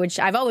story, which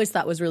I've always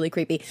thought was really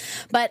creepy.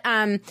 But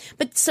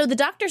so the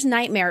Doctor's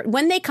nightmare,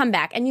 when they come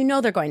back, and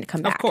they're going to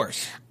come back. Of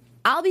course.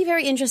 I'll be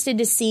very interested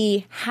to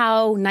see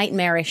how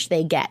nightmarish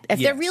they get. If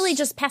they're really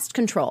just pest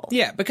control.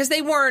 Yeah, because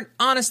they weren't,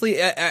 honestly,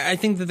 I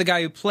think that the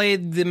guy who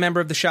played the member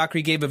of the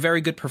Chakri gave a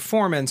very good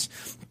performance,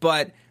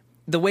 but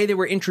the way they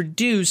were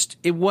introduced,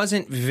 it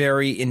wasn't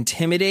very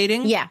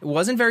intimidating. Yeah. It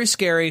wasn't very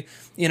scary.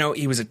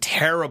 He was a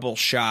terrible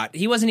shot.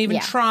 He wasn't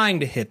even trying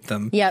to hit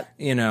them. Yep.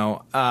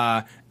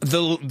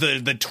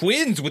 The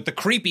twins with the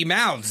creepy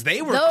mouths,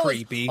 they were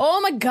creepy.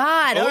 Oh my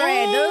God. All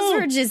right.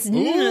 Those were just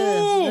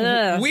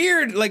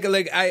weird.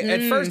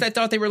 At first I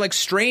thought they were like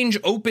strange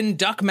open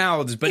duck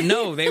mouths, but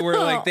no, they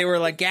were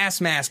like gas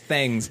mask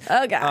things.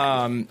 Oh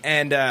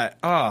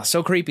God.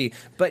 So creepy.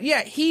 But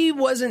yeah, he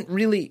wasn't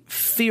really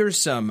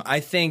fearsome.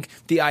 I think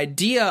the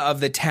idea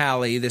of the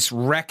tally, this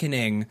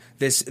reckoning,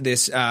 this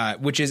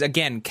which is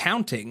again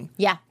counting.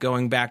 Yeah.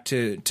 Going back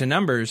to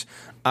numbers.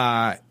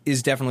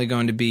 Is definitely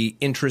going to be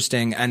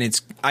interesting,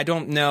 and I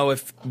don't know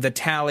if the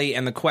tally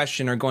and the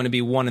question are going to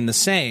be one and the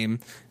same,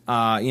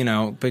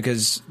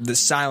 because the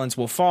silence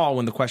will fall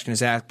when the question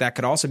is asked. That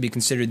could also be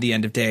considered the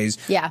end of days,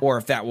 or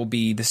if that will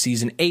be the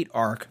season 8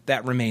 arc,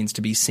 that remains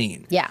to be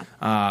seen. Yeah.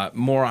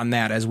 More on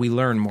that as we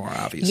learn more,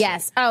 obviously.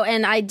 Yes. Oh,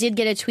 and I did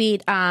get a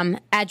tweet,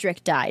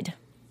 Adric died.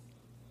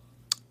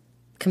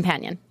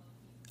 Companion.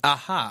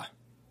 Aha.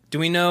 Do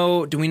we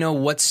know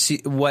what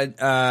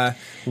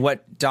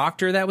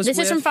doctor that was This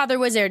with? is from Father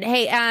Wizard.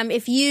 Hey,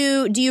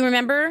 do you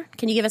remember?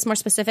 Can you give us more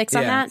specifics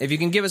on that? If you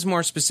can give us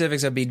more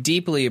specifics, that'd be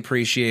deeply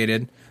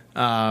appreciated.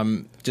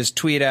 Just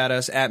tweet at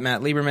us, at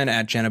Matt Lieberman,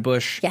 at Jenna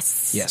Bush.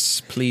 Yes.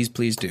 Yes, please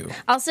do.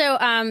 Also,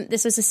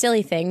 this was a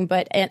silly thing,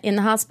 but in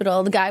the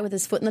hospital, the guy with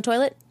his foot in the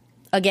toilet,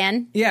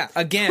 again. Yeah,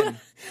 again.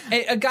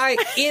 a guy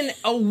in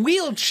a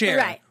wheelchair.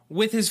 Right.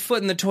 With his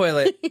foot in the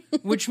toilet,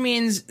 which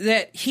means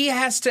that he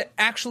has to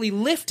actually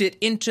lift it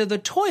into the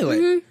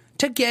toilet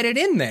to get it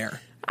in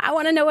there. I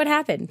want to know what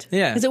happened.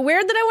 Yeah. Is it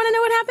weird that I want to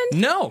know what happened?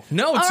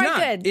 No, it's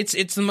not. Good.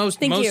 It's the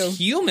most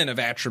human of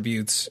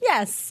attributes.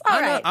 Yes. All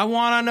right. I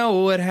want to know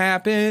what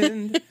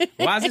happened.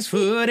 Why's his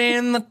foot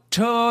in the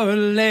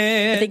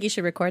toilet? I think you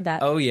should record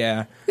that. Oh,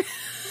 yeah.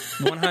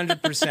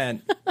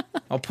 100%.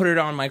 I'll put it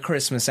on my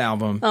Christmas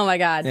album. Oh, my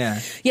God. Yeah.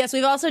 Yes,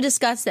 we've also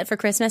discussed that for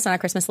Christmas on our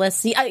Christmas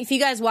list. If you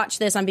guys watch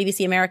this on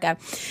BBC America,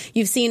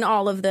 you've seen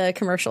all of the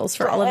commercials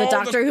for all of the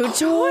Doctor Who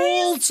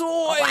toys.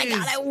 Oh, my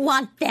God, I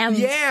want them.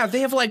 Yeah, they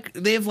have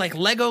like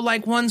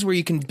Lego-like ones where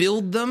you can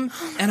build them,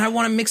 and I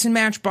want to mix and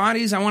match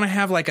bodies. I want to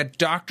have like a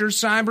Dr.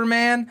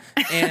 Cyberman,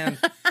 and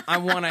I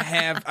want to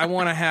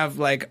have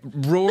like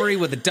Rory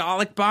with a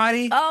Dalek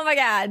body. Oh, my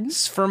God.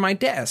 It's for my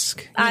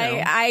desk.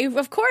 I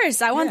of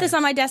course, I want this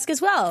on my desk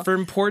as well. For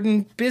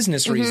important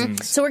business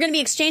reasons. So we're going to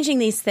be exchanging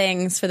these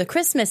things for the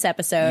Christmas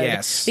episode.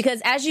 Yes.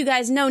 Because as you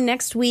guys know,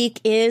 next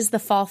week is the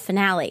fall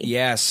finale.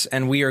 Yes,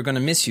 and we are going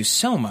to miss you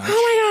so much.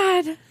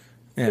 Oh, my God.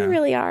 Yeah. We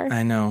really are.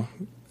 I know.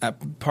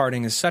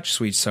 Parting is such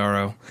sweet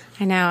sorrow.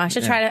 I know. I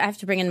should try to. I have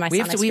to bring in my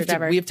sonic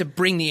screwdriver. We have to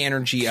bring the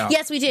energy up.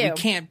 Yes, we do. We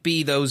can't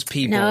be those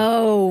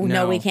people.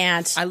 No, we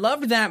can't. I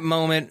loved that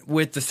moment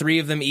with the three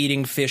of them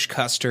eating fish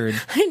custard.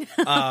 I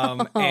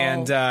know.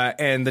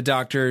 And the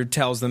doctor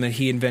tells them that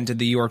he invented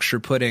the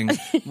Yorkshire pudding,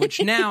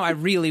 which now I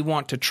really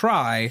want to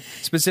try.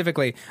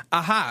 Specifically,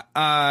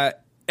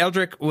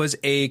 Eldrick was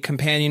a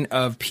companion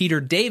of Peter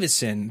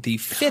Davison, the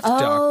fifth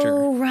Doctor.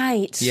 Oh,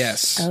 right.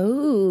 Yes.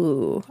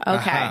 Oh,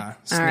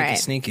 okay.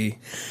 Sneaky.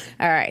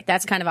 All right.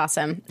 That's kind of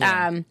awesome.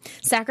 Yeah.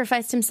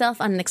 Sacrificed himself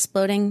on an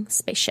exploding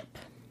spaceship.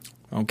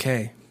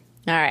 Okay.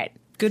 All right.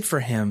 Good for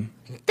him.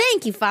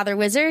 Thank you, Father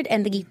Wizard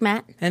and the Geek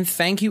Matt. And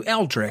thank you,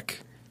 Eldrick.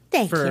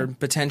 Thank for you.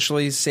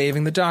 Potentially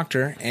saving the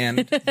Doctor and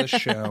the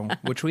show,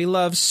 which we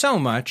love so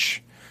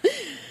much.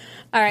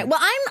 All right. Well,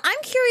 I'm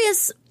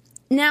curious.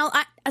 Now,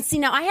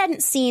 I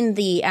hadn't seen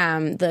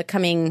the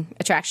coming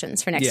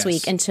attractions for next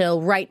week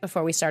until right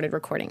before we started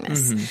recording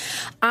this.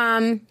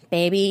 Mm-hmm.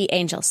 Baby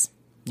angels.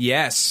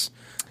 Yes.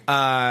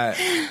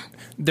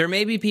 There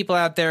may be people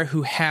out there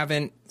who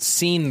haven't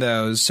seen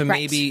those, so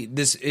maybe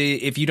this,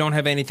 if you don't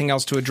have anything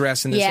else to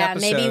address in this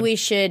episode, maybe we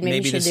should.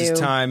 Maybe this is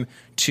time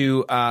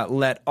to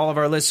let all of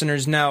our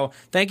listeners know.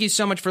 Thank you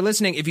so much for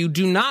listening. If you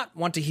do not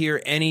want to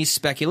hear any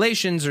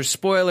speculations or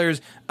spoilers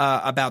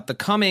about the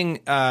coming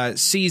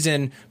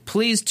season,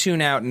 please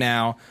tune out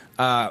now.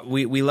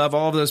 We love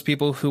all of those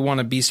people who want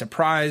to be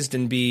surprised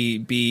and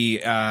be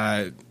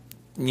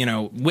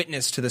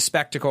witness to the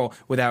spectacle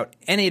without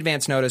any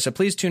advance notice. So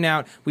please tune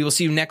out. We will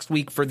see you next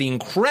week for the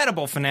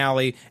incredible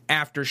finale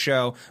after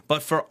show.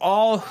 But for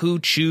all who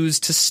choose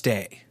to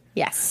stay,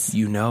 yes,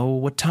 you know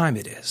what time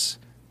it is.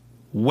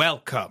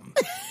 Welcome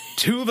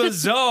to the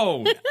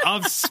zone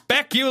of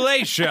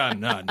speculation.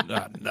 None.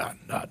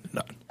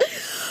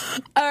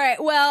 All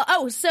right. Well,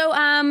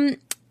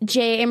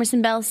 J.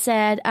 Emerson Bell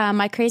said,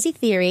 my crazy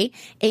theory,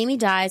 Amy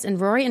dies and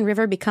Rory and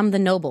River become the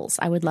Nobles.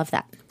 I would love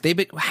that. They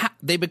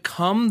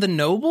become the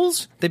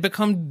Nobles? They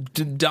become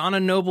Donna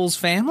Noble's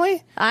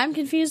family? I'm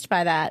confused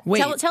by that.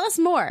 Wait. Tell us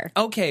more.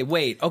 Okay,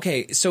 wait.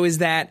 Okay, so is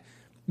that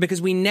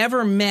because we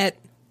never met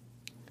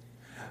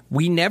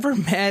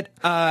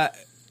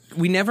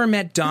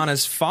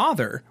Donna's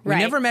father. We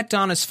never met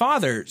Donna's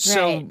father.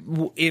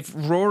 So if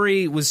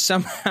Rory was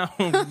somehow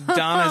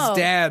Donna's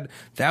dad,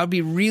 that would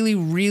be really,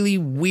 really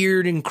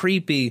weird and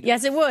creepy.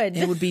 Yes, it would.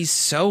 It would be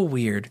so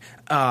weird.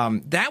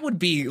 That would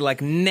be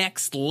like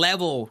next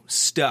level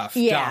stuff,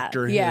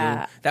 Doctor Who.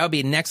 That would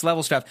be next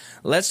level stuff.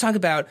 Let's talk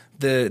about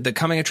the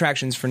coming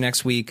attractions for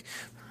next week.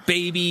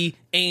 Baby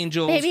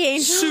angels.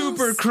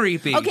 Super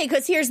creepy. Okay,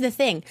 because here's the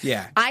thing.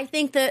 Yeah. I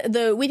think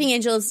the Weeping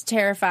Angels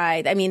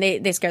terrified. I mean,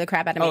 they scare the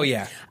crap out of me. Oh,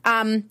 yeah.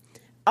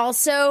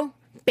 Also,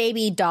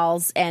 baby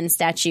dolls and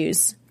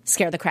statues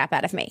scare the crap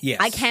out of me. Yes.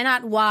 I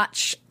cannot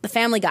watch The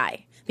Family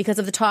Guy because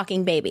of the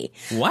talking baby.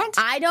 What?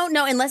 I don't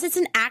know, unless it's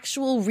an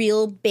actual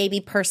real baby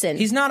person.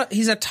 He's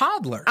a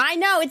toddler. I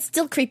know, it's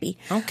still creepy.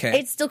 Okay.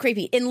 It's still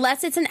creepy.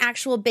 Unless it's an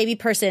actual baby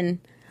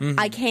person,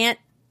 I can't.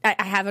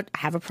 I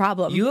have a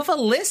problem. You have a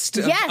list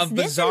of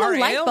bizarre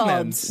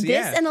ailments.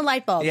 This and the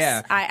light bulbs.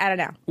 Yeah. I don't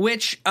know.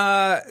 Which,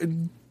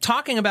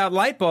 talking about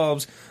light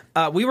bulbs,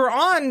 we were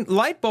on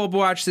Light Bulb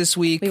Watch this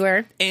week. We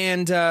were.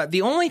 And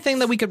the only thing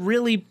that we could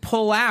really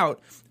pull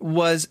out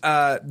was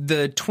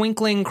the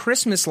twinkling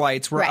Christmas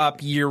lights were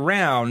up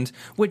year-round,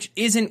 which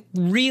isn't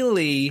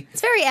really...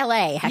 It's very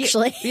LA,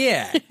 actually.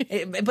 Yeah.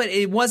 But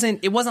it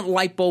wasn't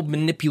light bulb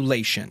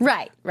manipulation.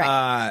 Right.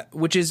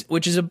 Which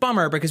is a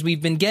bummer, because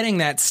we've been getting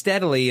that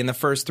steadily in the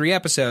first 3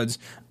 episodes.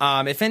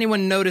 If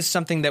anyone noticed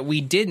something that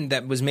we didn't,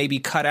 that was maybe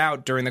cut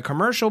out during the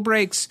commercial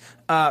breaks,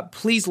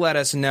 please let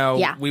us know.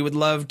 Yeah. We would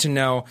love to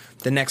know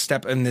the next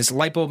step in this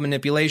light bulb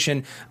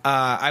manipulation.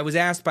 I was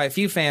asked by a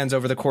few fans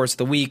over the course of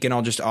the week, and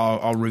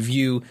I'll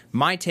review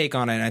my take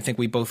on it, and I think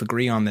we both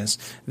agree on this,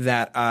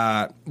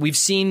 that we've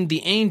seen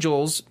the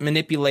angels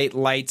manipulate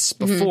lights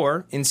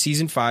before in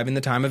season 5 in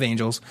the Time of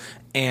Angels,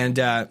 and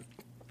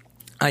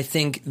I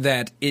think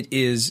that it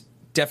is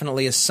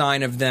definitely a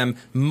sign of them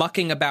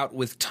mucking about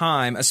with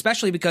time,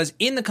 especially because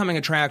in the coming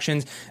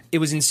attractions, it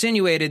was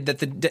insinuated that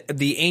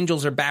the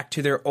angels are back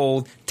to their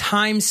old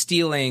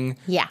time-stealing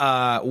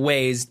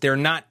ways. They're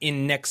not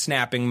in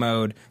neck-snapping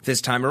mode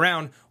this time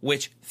around,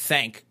 which,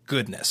 thank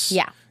goodness.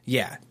 Yeah.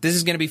 This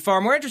is going to be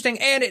far more interesting,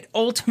 and it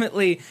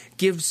ultimately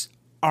gives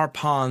our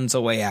pawns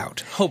a way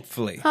out,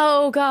 hopefully.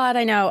 Oh, God,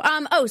 I know.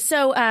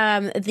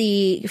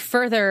 The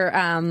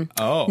further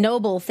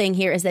noble thing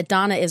here is that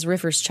Donna is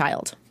River's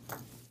child.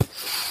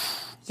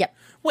 Yep.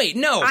 Wait,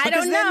 no,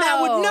 because then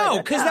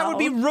that would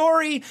be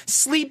Rory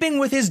sleeping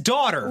with his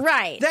daughter.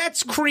 Right.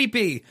 That's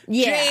creepy.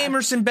 Yeah. J.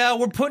 Emerson Bell,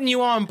 we're putting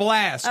you on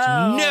blast.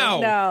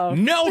 Oh,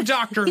 no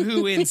Doctor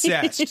Who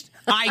incest.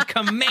 I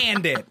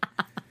command it.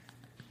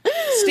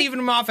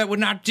 Stephen Moffat would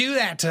not do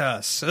that to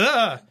us.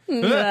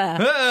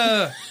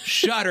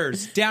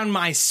 Shudders down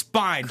my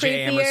spine,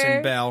 J.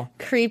 Emerson Bell.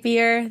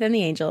 Creepier than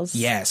the angels.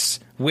 Yes,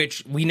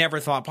 which we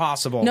never thought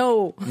possible.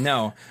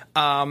 No.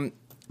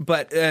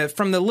 But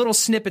from the little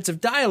snippets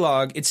of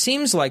dialogue, it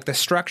seems like the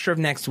structure of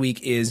next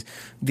week is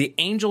the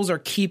angels are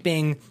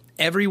keeping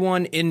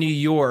everyone in New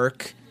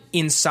York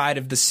inside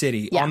of the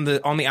city on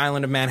the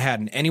island of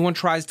Manhattan. Anyone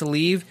tries to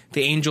leave,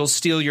 the angels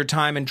steal your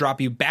time and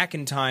drop you back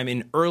in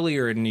time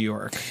earlier in New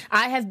York.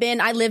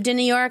 I lived in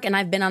New York, and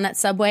I've been on that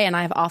subway, and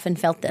I've often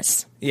felt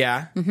this.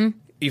 Yeah? Mm-hmm.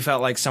 You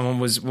felt like someone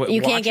was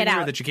watching can't get you,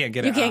 out. or that you can't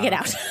get out? You can't get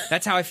out.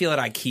 That's how I feel at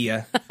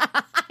IKEA.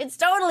 It's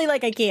totally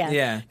like IKEA.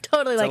 Yeah.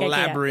 Totally like IKEA. IKEA.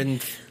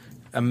 Labyrinth,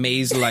 a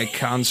maze-like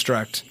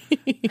construct.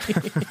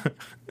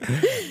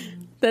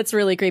 That's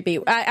really creepy.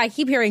 I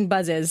keep hearing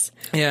buzzes.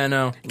 Yeah, I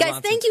know. Guys,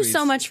 thank you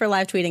so much for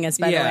live tweeting us,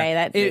 by the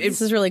way. This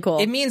is really cool.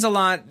 It means a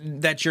lot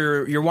that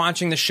you're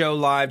watching the show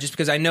live, just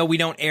because I know we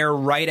don't air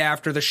right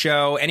after the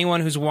show.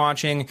 Anyone who's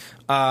watching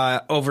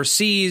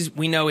overseas,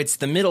 we know it's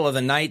the middle of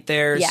the night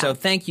there. Yeah. So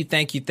thank you.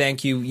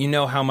 You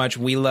know how much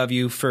we love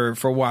you for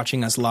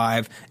watching us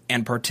live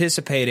and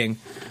participating.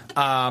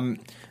 I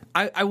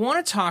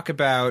want to talk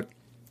about...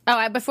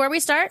 before we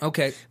start?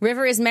 Okay.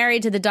 River is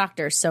married to the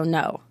doctor, so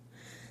no.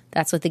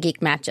 That's what the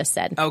Geek Matt just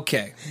said.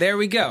 Okay, there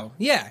we go.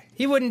 Yeah,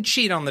 he wouldn't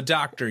cheat on the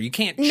Doctor. You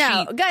can't cheat.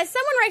 No, guys,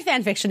 someone write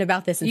fan fiction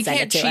about this and send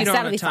it to us. You can't cheat on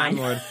That'll a be Time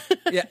fine. Lord.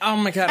 Yeah. Oh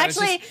my God.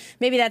 Actually,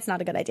 maybe that's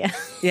not a good idea.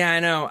 Yeah, I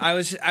know. I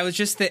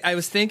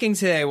was thinking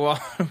today while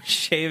I was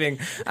shaving.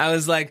 I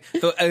was like,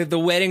 the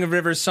Wedding of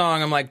River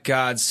Song. I'm like,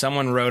 God,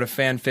 someone wrote a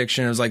fan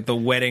fiction. It was like the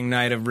Wedding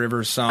Night of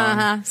River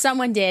Song.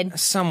 Someone did.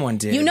 Someone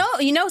did.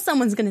 You know,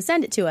 someone's going to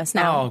send it to us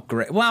now. Oh,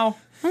 great. Well,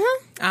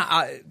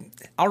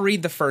 I'll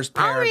read the first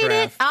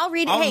paragraph. I'll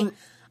read it. Hey.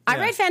 I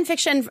write fan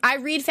fiction. I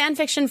read fan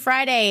fiction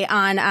Friday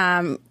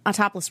on A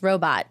Topless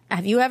Robot.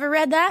 Have you ever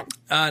read that?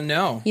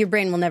 No. Your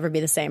brain will never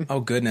be the same. Oh,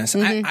 goodness.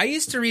 I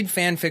used to read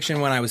fan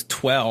fiction when I was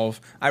 12.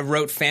 I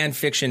wrote fan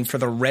fiction for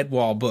the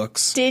Redwall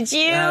books. Did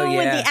you? Oh, yeah.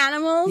 With the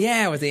animals?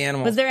 Yeah, with the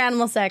animals. Was there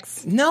animal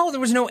sex? No,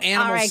 there was no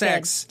animal All right,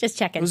 sex. Good. Just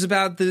checking. It was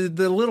about the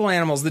little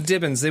animals, the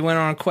Dibbons. They went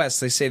on a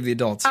quest. They saved the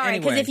adults. All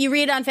right, because if you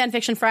read on Fan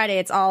Fiction Friday,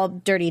 it's all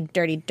dirty,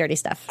 dirty, dirty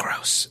stuff.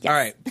 Gross. Yes. All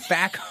right,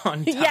 back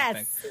on topic.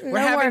 Yes. We're No more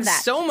having of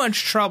that. so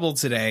much trouble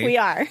today. We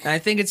are. And I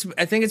think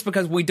it's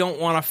because we don't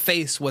want to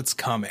face what's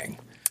coming.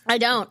 I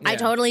don't. Yeah. I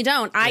totally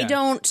don't. I Yeah.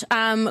 don't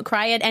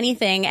cry at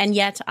anything, and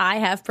yet I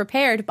have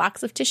prepared a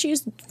box of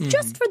tissues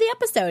just for the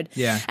episode.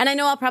 Yeah. And I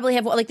know I'll probably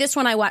have, like this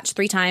one I watched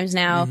 3 times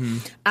now.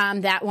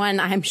 That one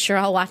I'm sure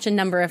I'll watch a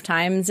number of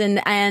times.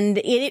 And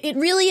it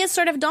really is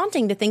sort of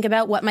daunting to think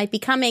about what might be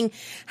coming,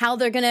 how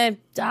they're going to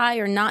die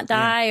or not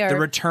die. Yeah. Or The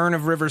return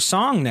of River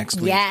Song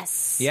next week.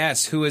 Yes.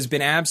 Yes, who has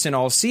been absent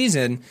all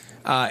season.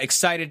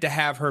 Excited to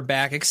have her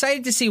back.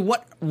 Excited to see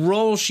what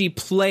role she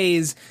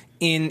plays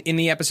in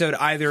the episode,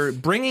 either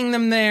bringing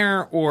them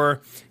there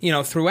or,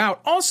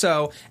 throughout.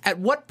 Also, at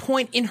what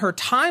point in her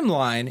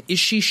timeline is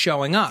she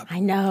showing up? I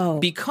know.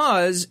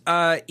 Because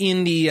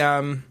in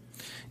the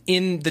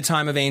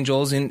Time of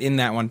Angels, in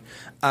that one,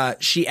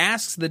 she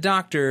asks the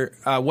Doctor,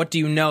 what do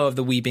you know of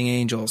the Weeping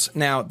Angels?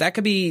 Now, that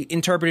could be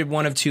interpreted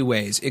one of 2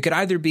 ways. It could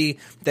either be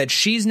that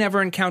she's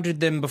never encountered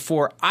them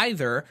before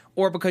either,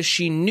 or because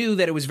she knew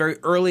that it was very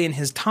early in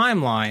his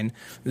timeline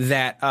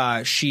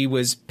that she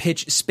was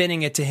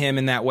spinning it to him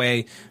in that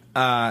way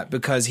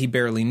because he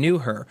barely knew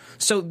her.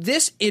 So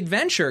this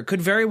adventure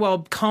could very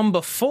well come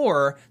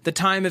before the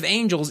Time of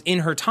Angels in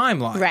her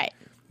timeline. Right.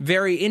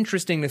 Very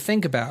interesting to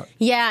think about.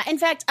 Yeah. In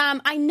fact,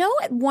 I know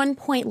at one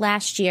point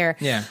last year,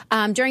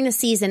 during the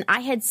season,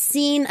 I had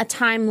seen a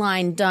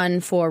timeline done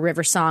for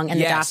River Song and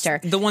the Doctor.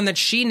 The one that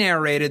she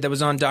narrated that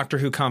was on Doctor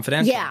Who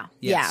Confidential.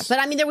 Yeah. But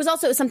I mean, there was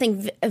also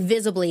something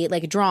visibly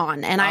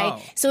drawn. And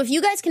so if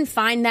you guys can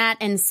find that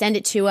and send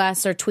it to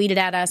us or tweet it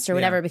at us or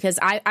whatever, because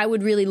I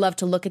would really love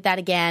to look at that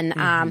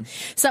again.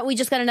 So we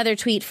just got another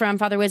tweet from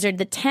Father Wizard.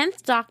 The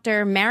 10th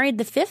Doctor married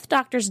the 5th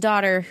Doctor's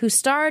daughter who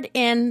starred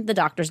in The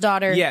Doctor's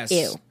Daughter. Yes.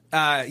 Ew.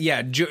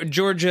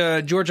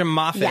 Georgia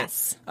Moffat,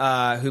 yes.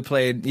 Who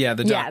played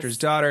the Doctor's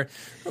daughter.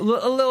 A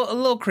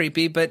little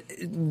creepy, but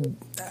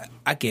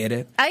I get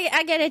it.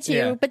 I get it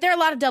too, but there are a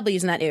lot of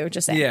W's in that ew.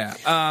 Just saying. Yeah.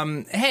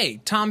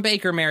 Hey, Tom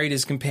Baker married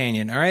his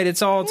companion. All right,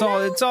 it's all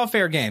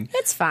fair game.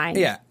 It's fine.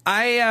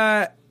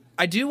 Yeah.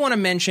 I do want to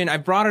mention, I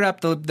brought it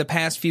up the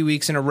past few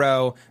weeks in a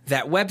row,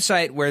 that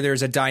website where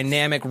there's a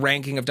dynamic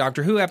ranking of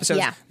Doctor Who episodes.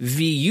 Yeah.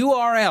 The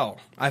URL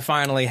I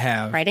finally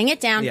have. Writing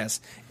it down.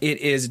 Yes. It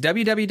is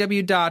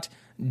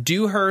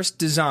www.Dewhurst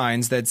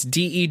Designs. That's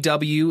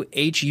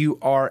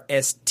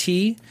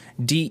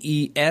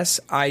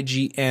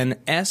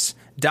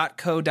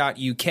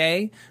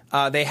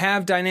DEWHURST.DESIGNS.co.uk. They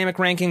have dynamic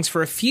rankings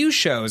for a few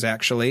shows,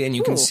 actually, and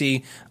you can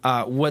see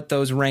what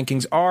those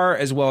rankings are,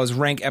 as well as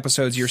rank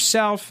episodes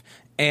yourself,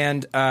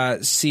 and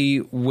see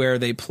where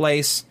they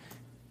place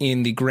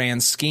in the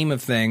grand scheme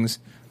of things.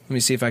 Let me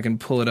see if I can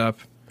pull it up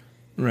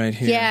right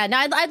here. Yeah, no,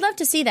 I'd love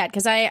to see that,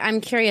 because I'm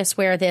curious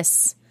where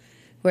this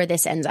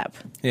ends up.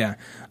 Yeah,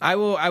 I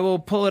will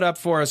pull it up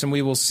for us, and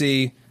we will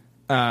see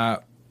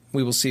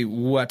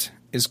what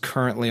is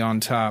currently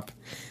on top.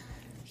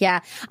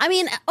 Yeah, I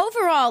mean,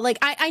 overall,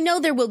 I know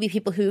there will be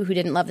people who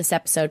didn't love this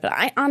episode, but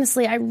I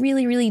honestly, I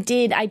really, really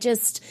did. I'm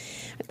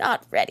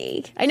not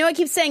ready. I know I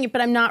keep saying it,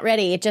 but I'm not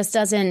ready. It just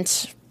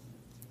doesn't.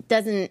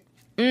 I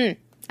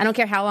don't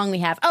care how long we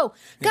have. Oh,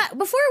 God,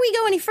 before we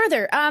go any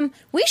further,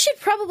 we should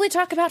probably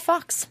talk about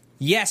Fox.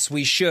 Yes,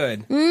 we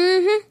should.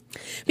 Mm-hmm.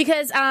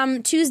 Because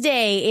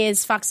Tuesday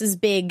is Fox's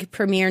big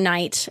premiere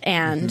night,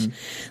 and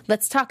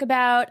let's talk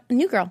about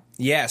New Girl.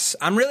 Yes,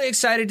 I'm really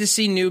excited to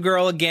see New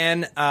Girl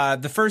again.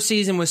 The first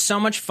season was so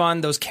much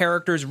fun. Those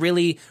characters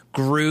really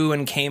grew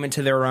and came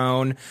into their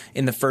own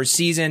in the first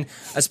season,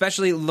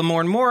 especially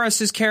Lamorne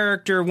Morris's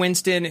character,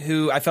 Winston,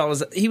 who I felt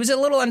was a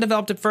little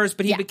undeveloped at first,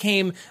 but he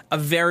became a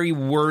very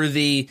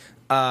worthy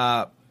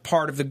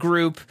part of the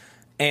group.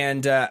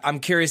 And I'm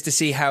curious to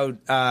see how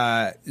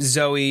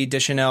Zooey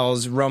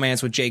Deschanel's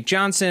romance with Jake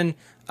Johnson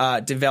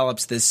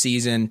develops this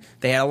season.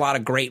 They had a lot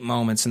of great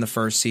moments in the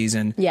first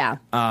season. Yeah.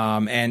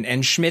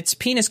 And Schmidt's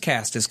penis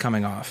cast is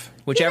coming off,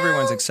 which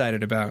everyone's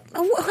excited about.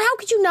 How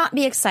could you not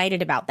be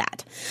excited about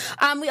that?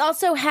 We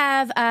also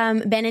have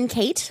Ben and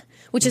Kate,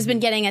 which has been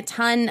getting a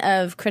ton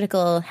of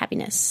critical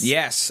happiness.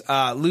 Yes.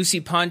 Lucy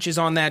Punch is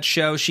on that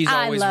show. She's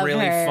always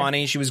really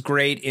funny. She was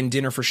great in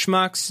Dinner for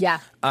Schmucks. Yeah.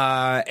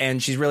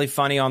 And she's really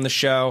funny on the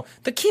show.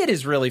 The kid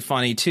is really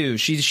funny, too.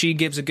 She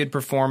gives a good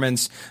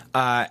performance,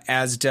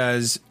 as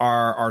does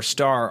our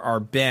star, our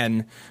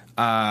Ben,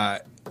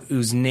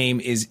 whose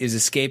name is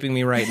escaping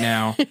me right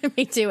now.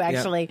 Me too,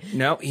 actually. Yeah.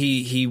 No,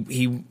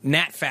 he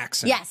Nat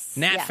Faxon. Yes.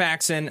 Nat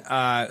Faxon,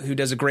 who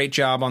does a great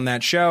job on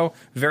that show.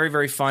 Very,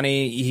 very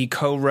funny. He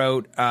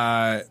co-wrote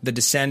The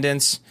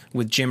Descendants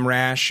with Jim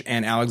Rash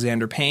and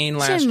Alexander Payne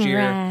last year.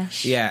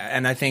 Rash. Yeah,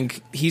 and I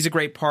think he's a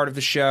great part of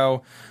the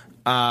show.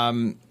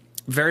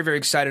 Very, very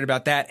excited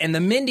about that. And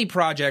the Mindy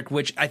Project,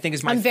 which I think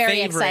is my favorite. I'm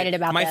very excited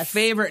about my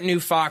favorite new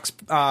Fox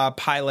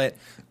pilot.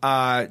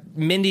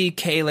 Mindy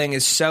Kaling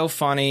is so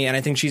funny, and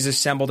I think she's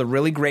assembled a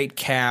really great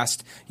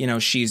cast. You know,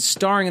 she's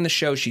starring in the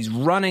show, she's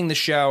running the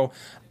show,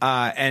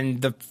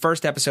 and the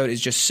first episode is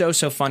just so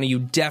funny. You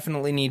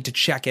definitely need to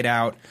check it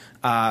out.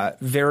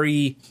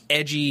 Very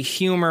edgy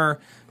humor,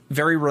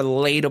 very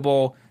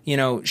relatable. You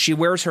know, she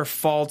wears her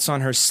faults on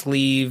her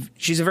sleeve.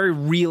 She's a very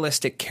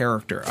realistic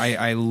character.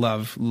 I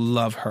love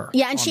her.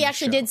 Yeah, and she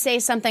actually did say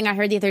something I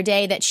heard the other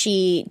day, that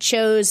she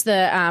chose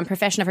the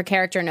profession of her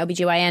character in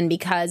OBGYN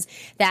because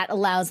that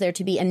allows there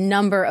to be a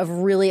number of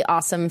really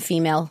awesome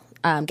female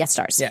guest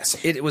stars. Yes,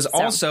 it was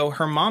also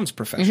her mom's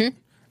profession. Mm-hmm.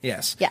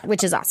 Yes. Yeah,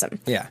 which is awesome.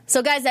 Yeah.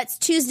 So, guys, that's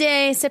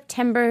Tuesday,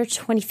 September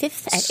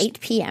 25th at 8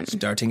 p.m.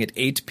 Starting at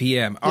 8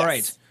 p.m. All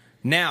right.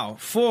 Now,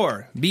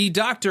 for the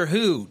Doctor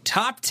Who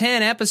top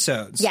 10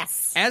 episodes.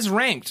 Yes. As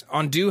ranked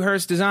on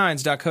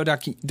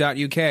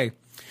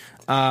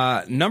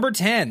dewhurstdesigns.co.uk. Number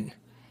 10,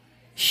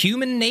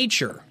 Human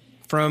Nature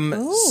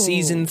from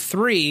season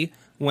 3,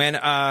 when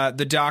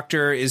the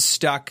Doctor is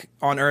stuck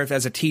on Earth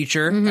as a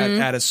teacher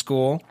at a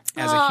school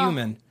as a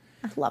human.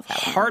 I love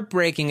that one.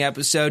 Heartbreaking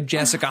episode.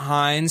 Jessica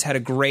Hines had a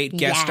great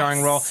guest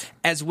starring role,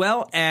 as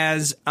well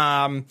as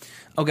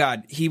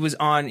he was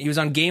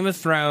on Game of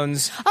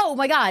Thrones. Oh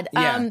my God.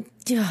 Yeah.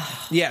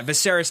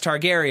 Viserys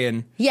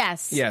Targaryen.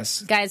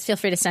 Yes. Guys, feel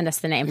free to send us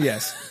the name.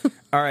 Yes.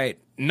 All right.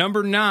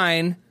 Number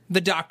 9,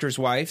 The Doctor's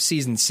Wife,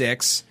 season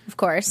 6. Of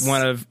course.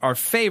 One of our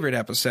favorite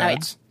episodes. Oh, yeah.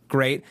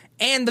 Great.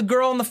 And The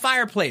Girl in the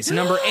Fireplace,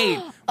 number 8.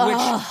 Which,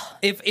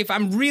 if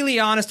I'm really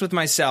honest with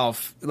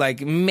myself,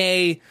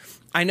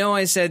 I know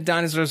I said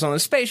Dinosaurs on the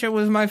Spaceship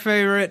was my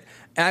favorite.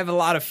 I have a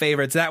lot of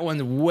favorites. That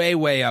one's way,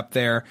 way up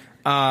there.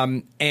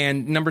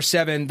 And number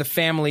 7, The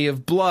Family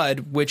of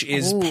Blood, which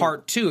is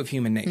part 2 of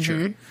Human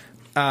Nature.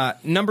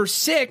 Number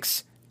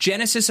 6,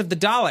 Genesis of the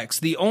Daleks.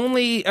 The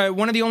only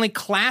one of the only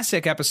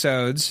classic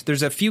episodes.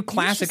 There's a few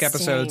classic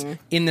episodes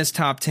in this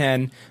top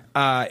 10.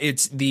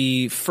 It's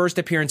the first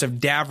appearance of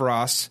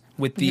Davros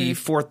with the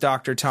fourth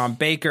Doctor, Tom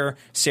Baker.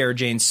 Sarah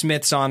Jane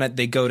Smith's on it.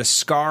 They go to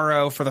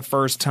Skaro for the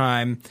first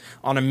time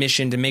on a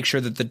mission to make sure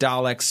that the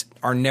Daleks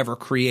are never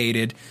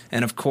created.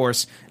 And, of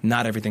course,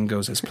 not everything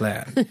goes as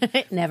planned.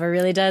 It never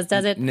really does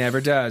it?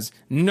 Never does.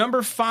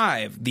 Number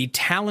 5, The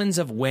Talons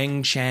of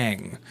Weng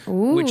Chang,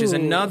 which is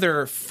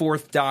another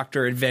fourth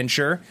Doctor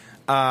adventure.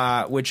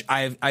 Which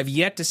I've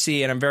yet to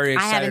see, and I'm very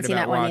excited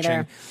about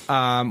watching.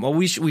 Well,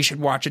 we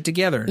should watch it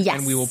together,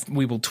 and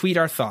we will tweet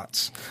our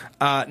thoughts.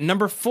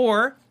 Number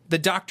 4, The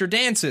Doctor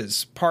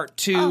Dances, part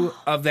 2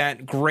 of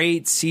that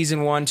great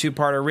season 1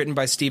 2-parter written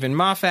by Stephen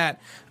Moffat,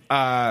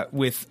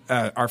 with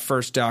our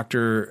first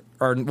Doctor,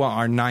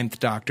 our ninth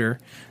Doctor,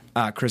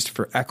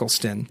 Christopher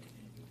Eccleston,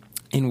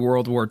 in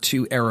World War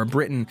II era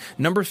Britain.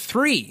 Number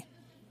 3,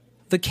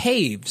 The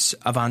Caves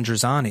of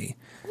Androzani,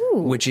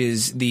 which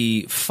is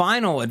the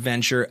final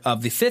adventure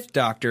of the fifth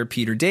Doctor,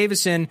 Peter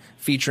Davison,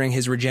 featuring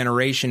his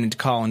regeneration into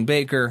Colin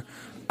Baker,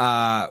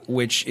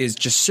 which is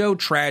just so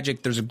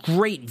tragic. There's a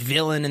great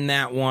villain in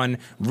that one.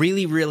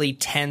 Really, really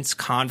tense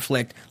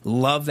conflict.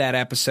 Love that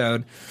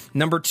episode.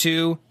 Number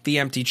 2, The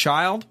Empty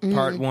Child,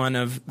 part 1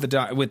 of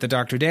with the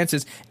Doctor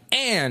Dances.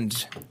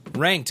 And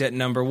ranked at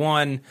number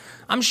 1,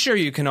 I'm sure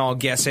you can all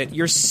guess it.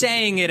 You're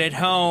saying it at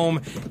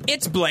home.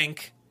 It's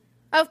Blink.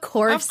 Of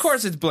course. Of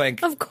course it's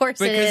Blink. Of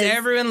course it is. Because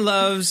everyone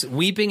loves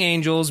Weeping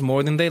Angels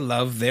more than they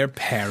love their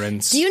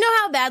parents. Do you know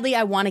how badly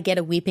I want to get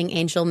a Weeping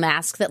Angel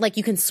mask that,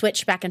 you can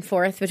switch back and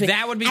forth between?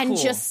 That would be cool. And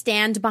just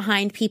stand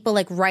behind people,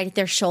 right at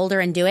their shoulder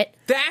and do it?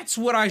 That's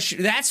what I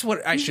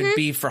should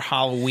be for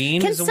Halloween.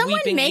 Can someone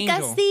make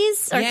us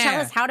these? Or tell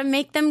us how to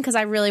make them? Because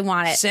I really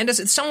want it.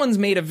 Someone's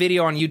made a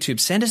video on YouTube.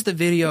 Send us the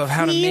video of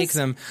how to make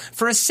them.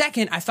 For a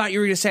second, I thought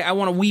you were going to say, I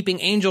want a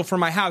Weeping Angel for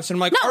my house. And I'm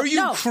like, are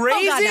you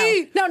crazy?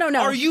 Oh, God, no.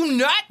 Are you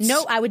nuts?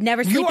 No, I would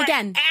never sleep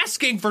again. You are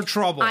asking for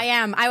trouble. I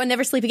am. I would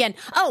never sleep again.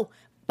 Oh,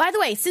 By the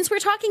way, since we're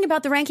talking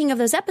about the ranking of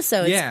those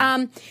episodes,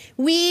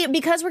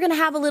 because we're going to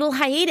have a little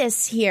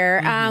hiatus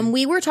here,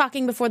 we were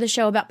talking before the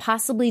show about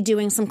possibly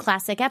doing some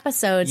classic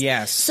episodes.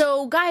 Yes.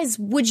 So, guys,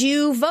 would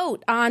you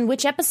vote on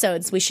which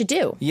episodes we should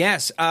do?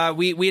 Yes.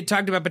 We had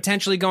talked about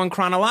potentially going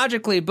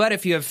chronologically, but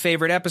if you have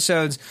favorite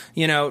episodes,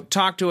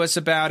 talk to us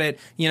about it.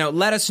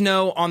 Let us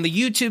know on the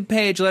YouTube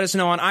page. Let us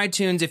know on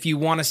iTunes if you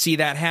want to see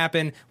that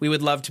happen. We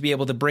would love to be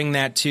able to bring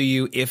that to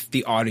you if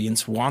the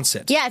audience wants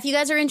it. Yeah, if you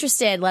guys are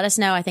interested, let us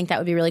know. I think that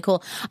would be really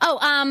cool.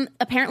 Oh,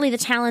 apparently The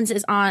Talons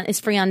is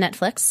free on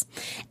Netflix.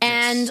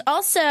 And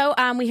also,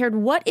 we heard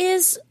what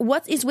is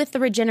with the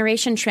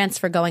regeneration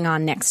transfer going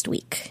on next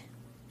week?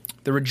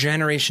 The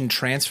regeneration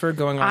transfer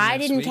going on I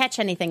next didn't week? catch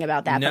anything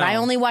about that, but I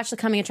only watched the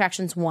coming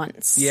attractions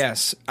once.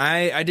 Yes.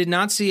 I did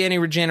not see any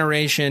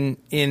regeneration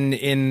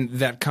in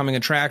that coming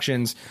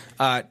attractions.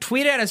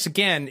 Tweet at us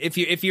again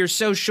if you're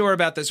so sure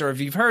about this, or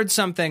if you've heard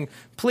something,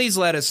 please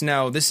let us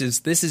know. This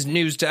is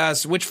news to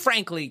us, which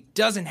frankly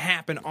doesn't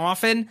happen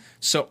often,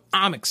 so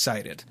I'm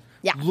excited.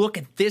 Yeah. Look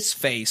at this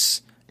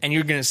face. And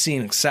you're going to see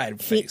an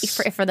excited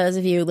face. For those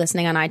of you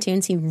listening on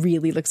iTunes, he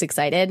really looks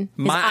excited.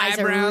 His eyes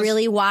are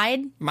really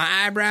wide.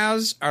 My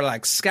eyebrows are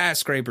like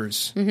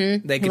skyscrapers.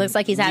 Mm-hmm. They can looks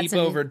like he's leap had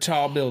some over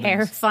tall buildings.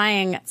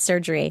 Terrifying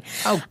surgery.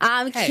 Oh,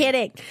 I'm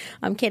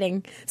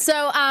kidding. So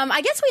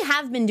I guess we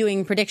have been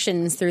doing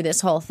predictions through this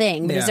whole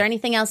thing. But is there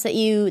anything else that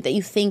you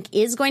think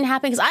is going to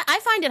happen? Because I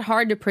find it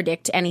hard to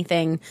predict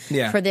anything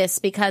for this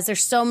because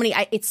there's so many.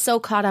 It's so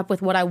caught up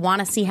with what I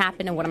want to see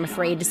happen and what I'm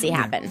afraid to see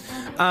happen.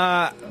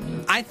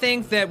 I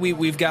think that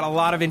we've got a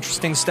lot of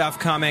interesting stuff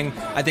coming.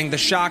 I think the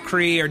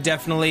Shakri are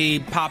definitely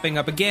popping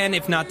up again,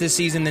 if not this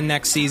season, then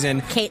next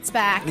season. Kate's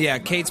back. Yeah,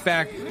 Kate's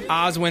back.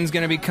 Oswin's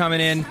going to be coming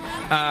in.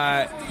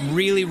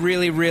 Really,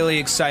 really, really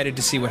excited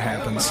to see what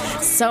happens.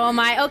 So am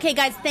I. Okay,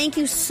 guys, thank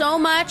you so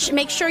much.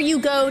 Make sure you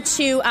go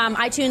to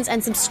iTunes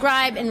and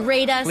subscribe and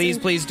rate us.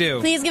 Please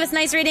do. Please give us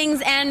nice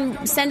ratings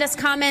and send us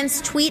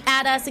comments. Tweet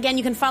at us. Again,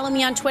 you can follow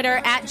me on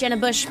Twitter at Jenna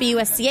Bush,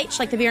 BUSCH,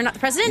 like the beer, not the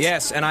president.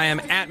 Yes, and I am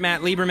at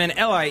Matt Lieberman,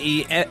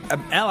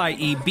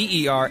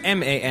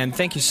 LIEBERMAN.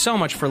 Thank you so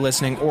much for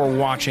listening or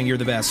watching. You're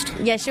the best.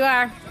 Yes, you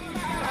are.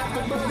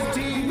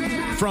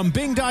 From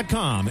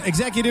Bing.com,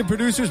 executive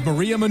producers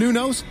Maria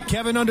Menounos,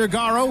 Kevin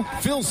Undergaro,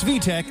 Phil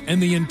Svitek,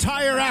 and the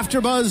entire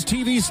AfterBuzz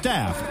TV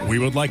staff, we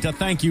would like to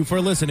thank you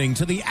for listening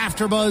to the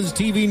AfterBuzz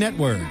TV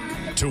network.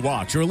 To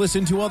watch or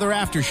listen to other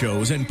after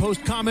shows and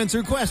post comments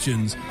or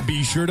questions,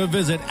 be sure to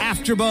visit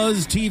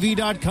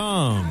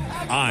AfterBuzzTV.com.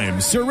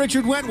 I'm Sir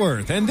Richard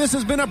Wentworth, and this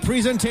has been a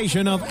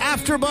presentation of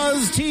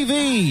AfterBuzz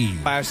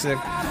TV.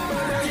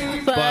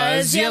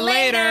 Buzz you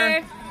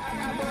later.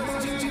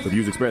 The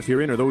views expressed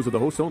herein are those of the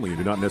hosts only and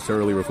do not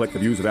necessarily reflect the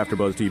views of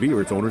AfterBuzz TV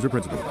or its owners or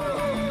principals.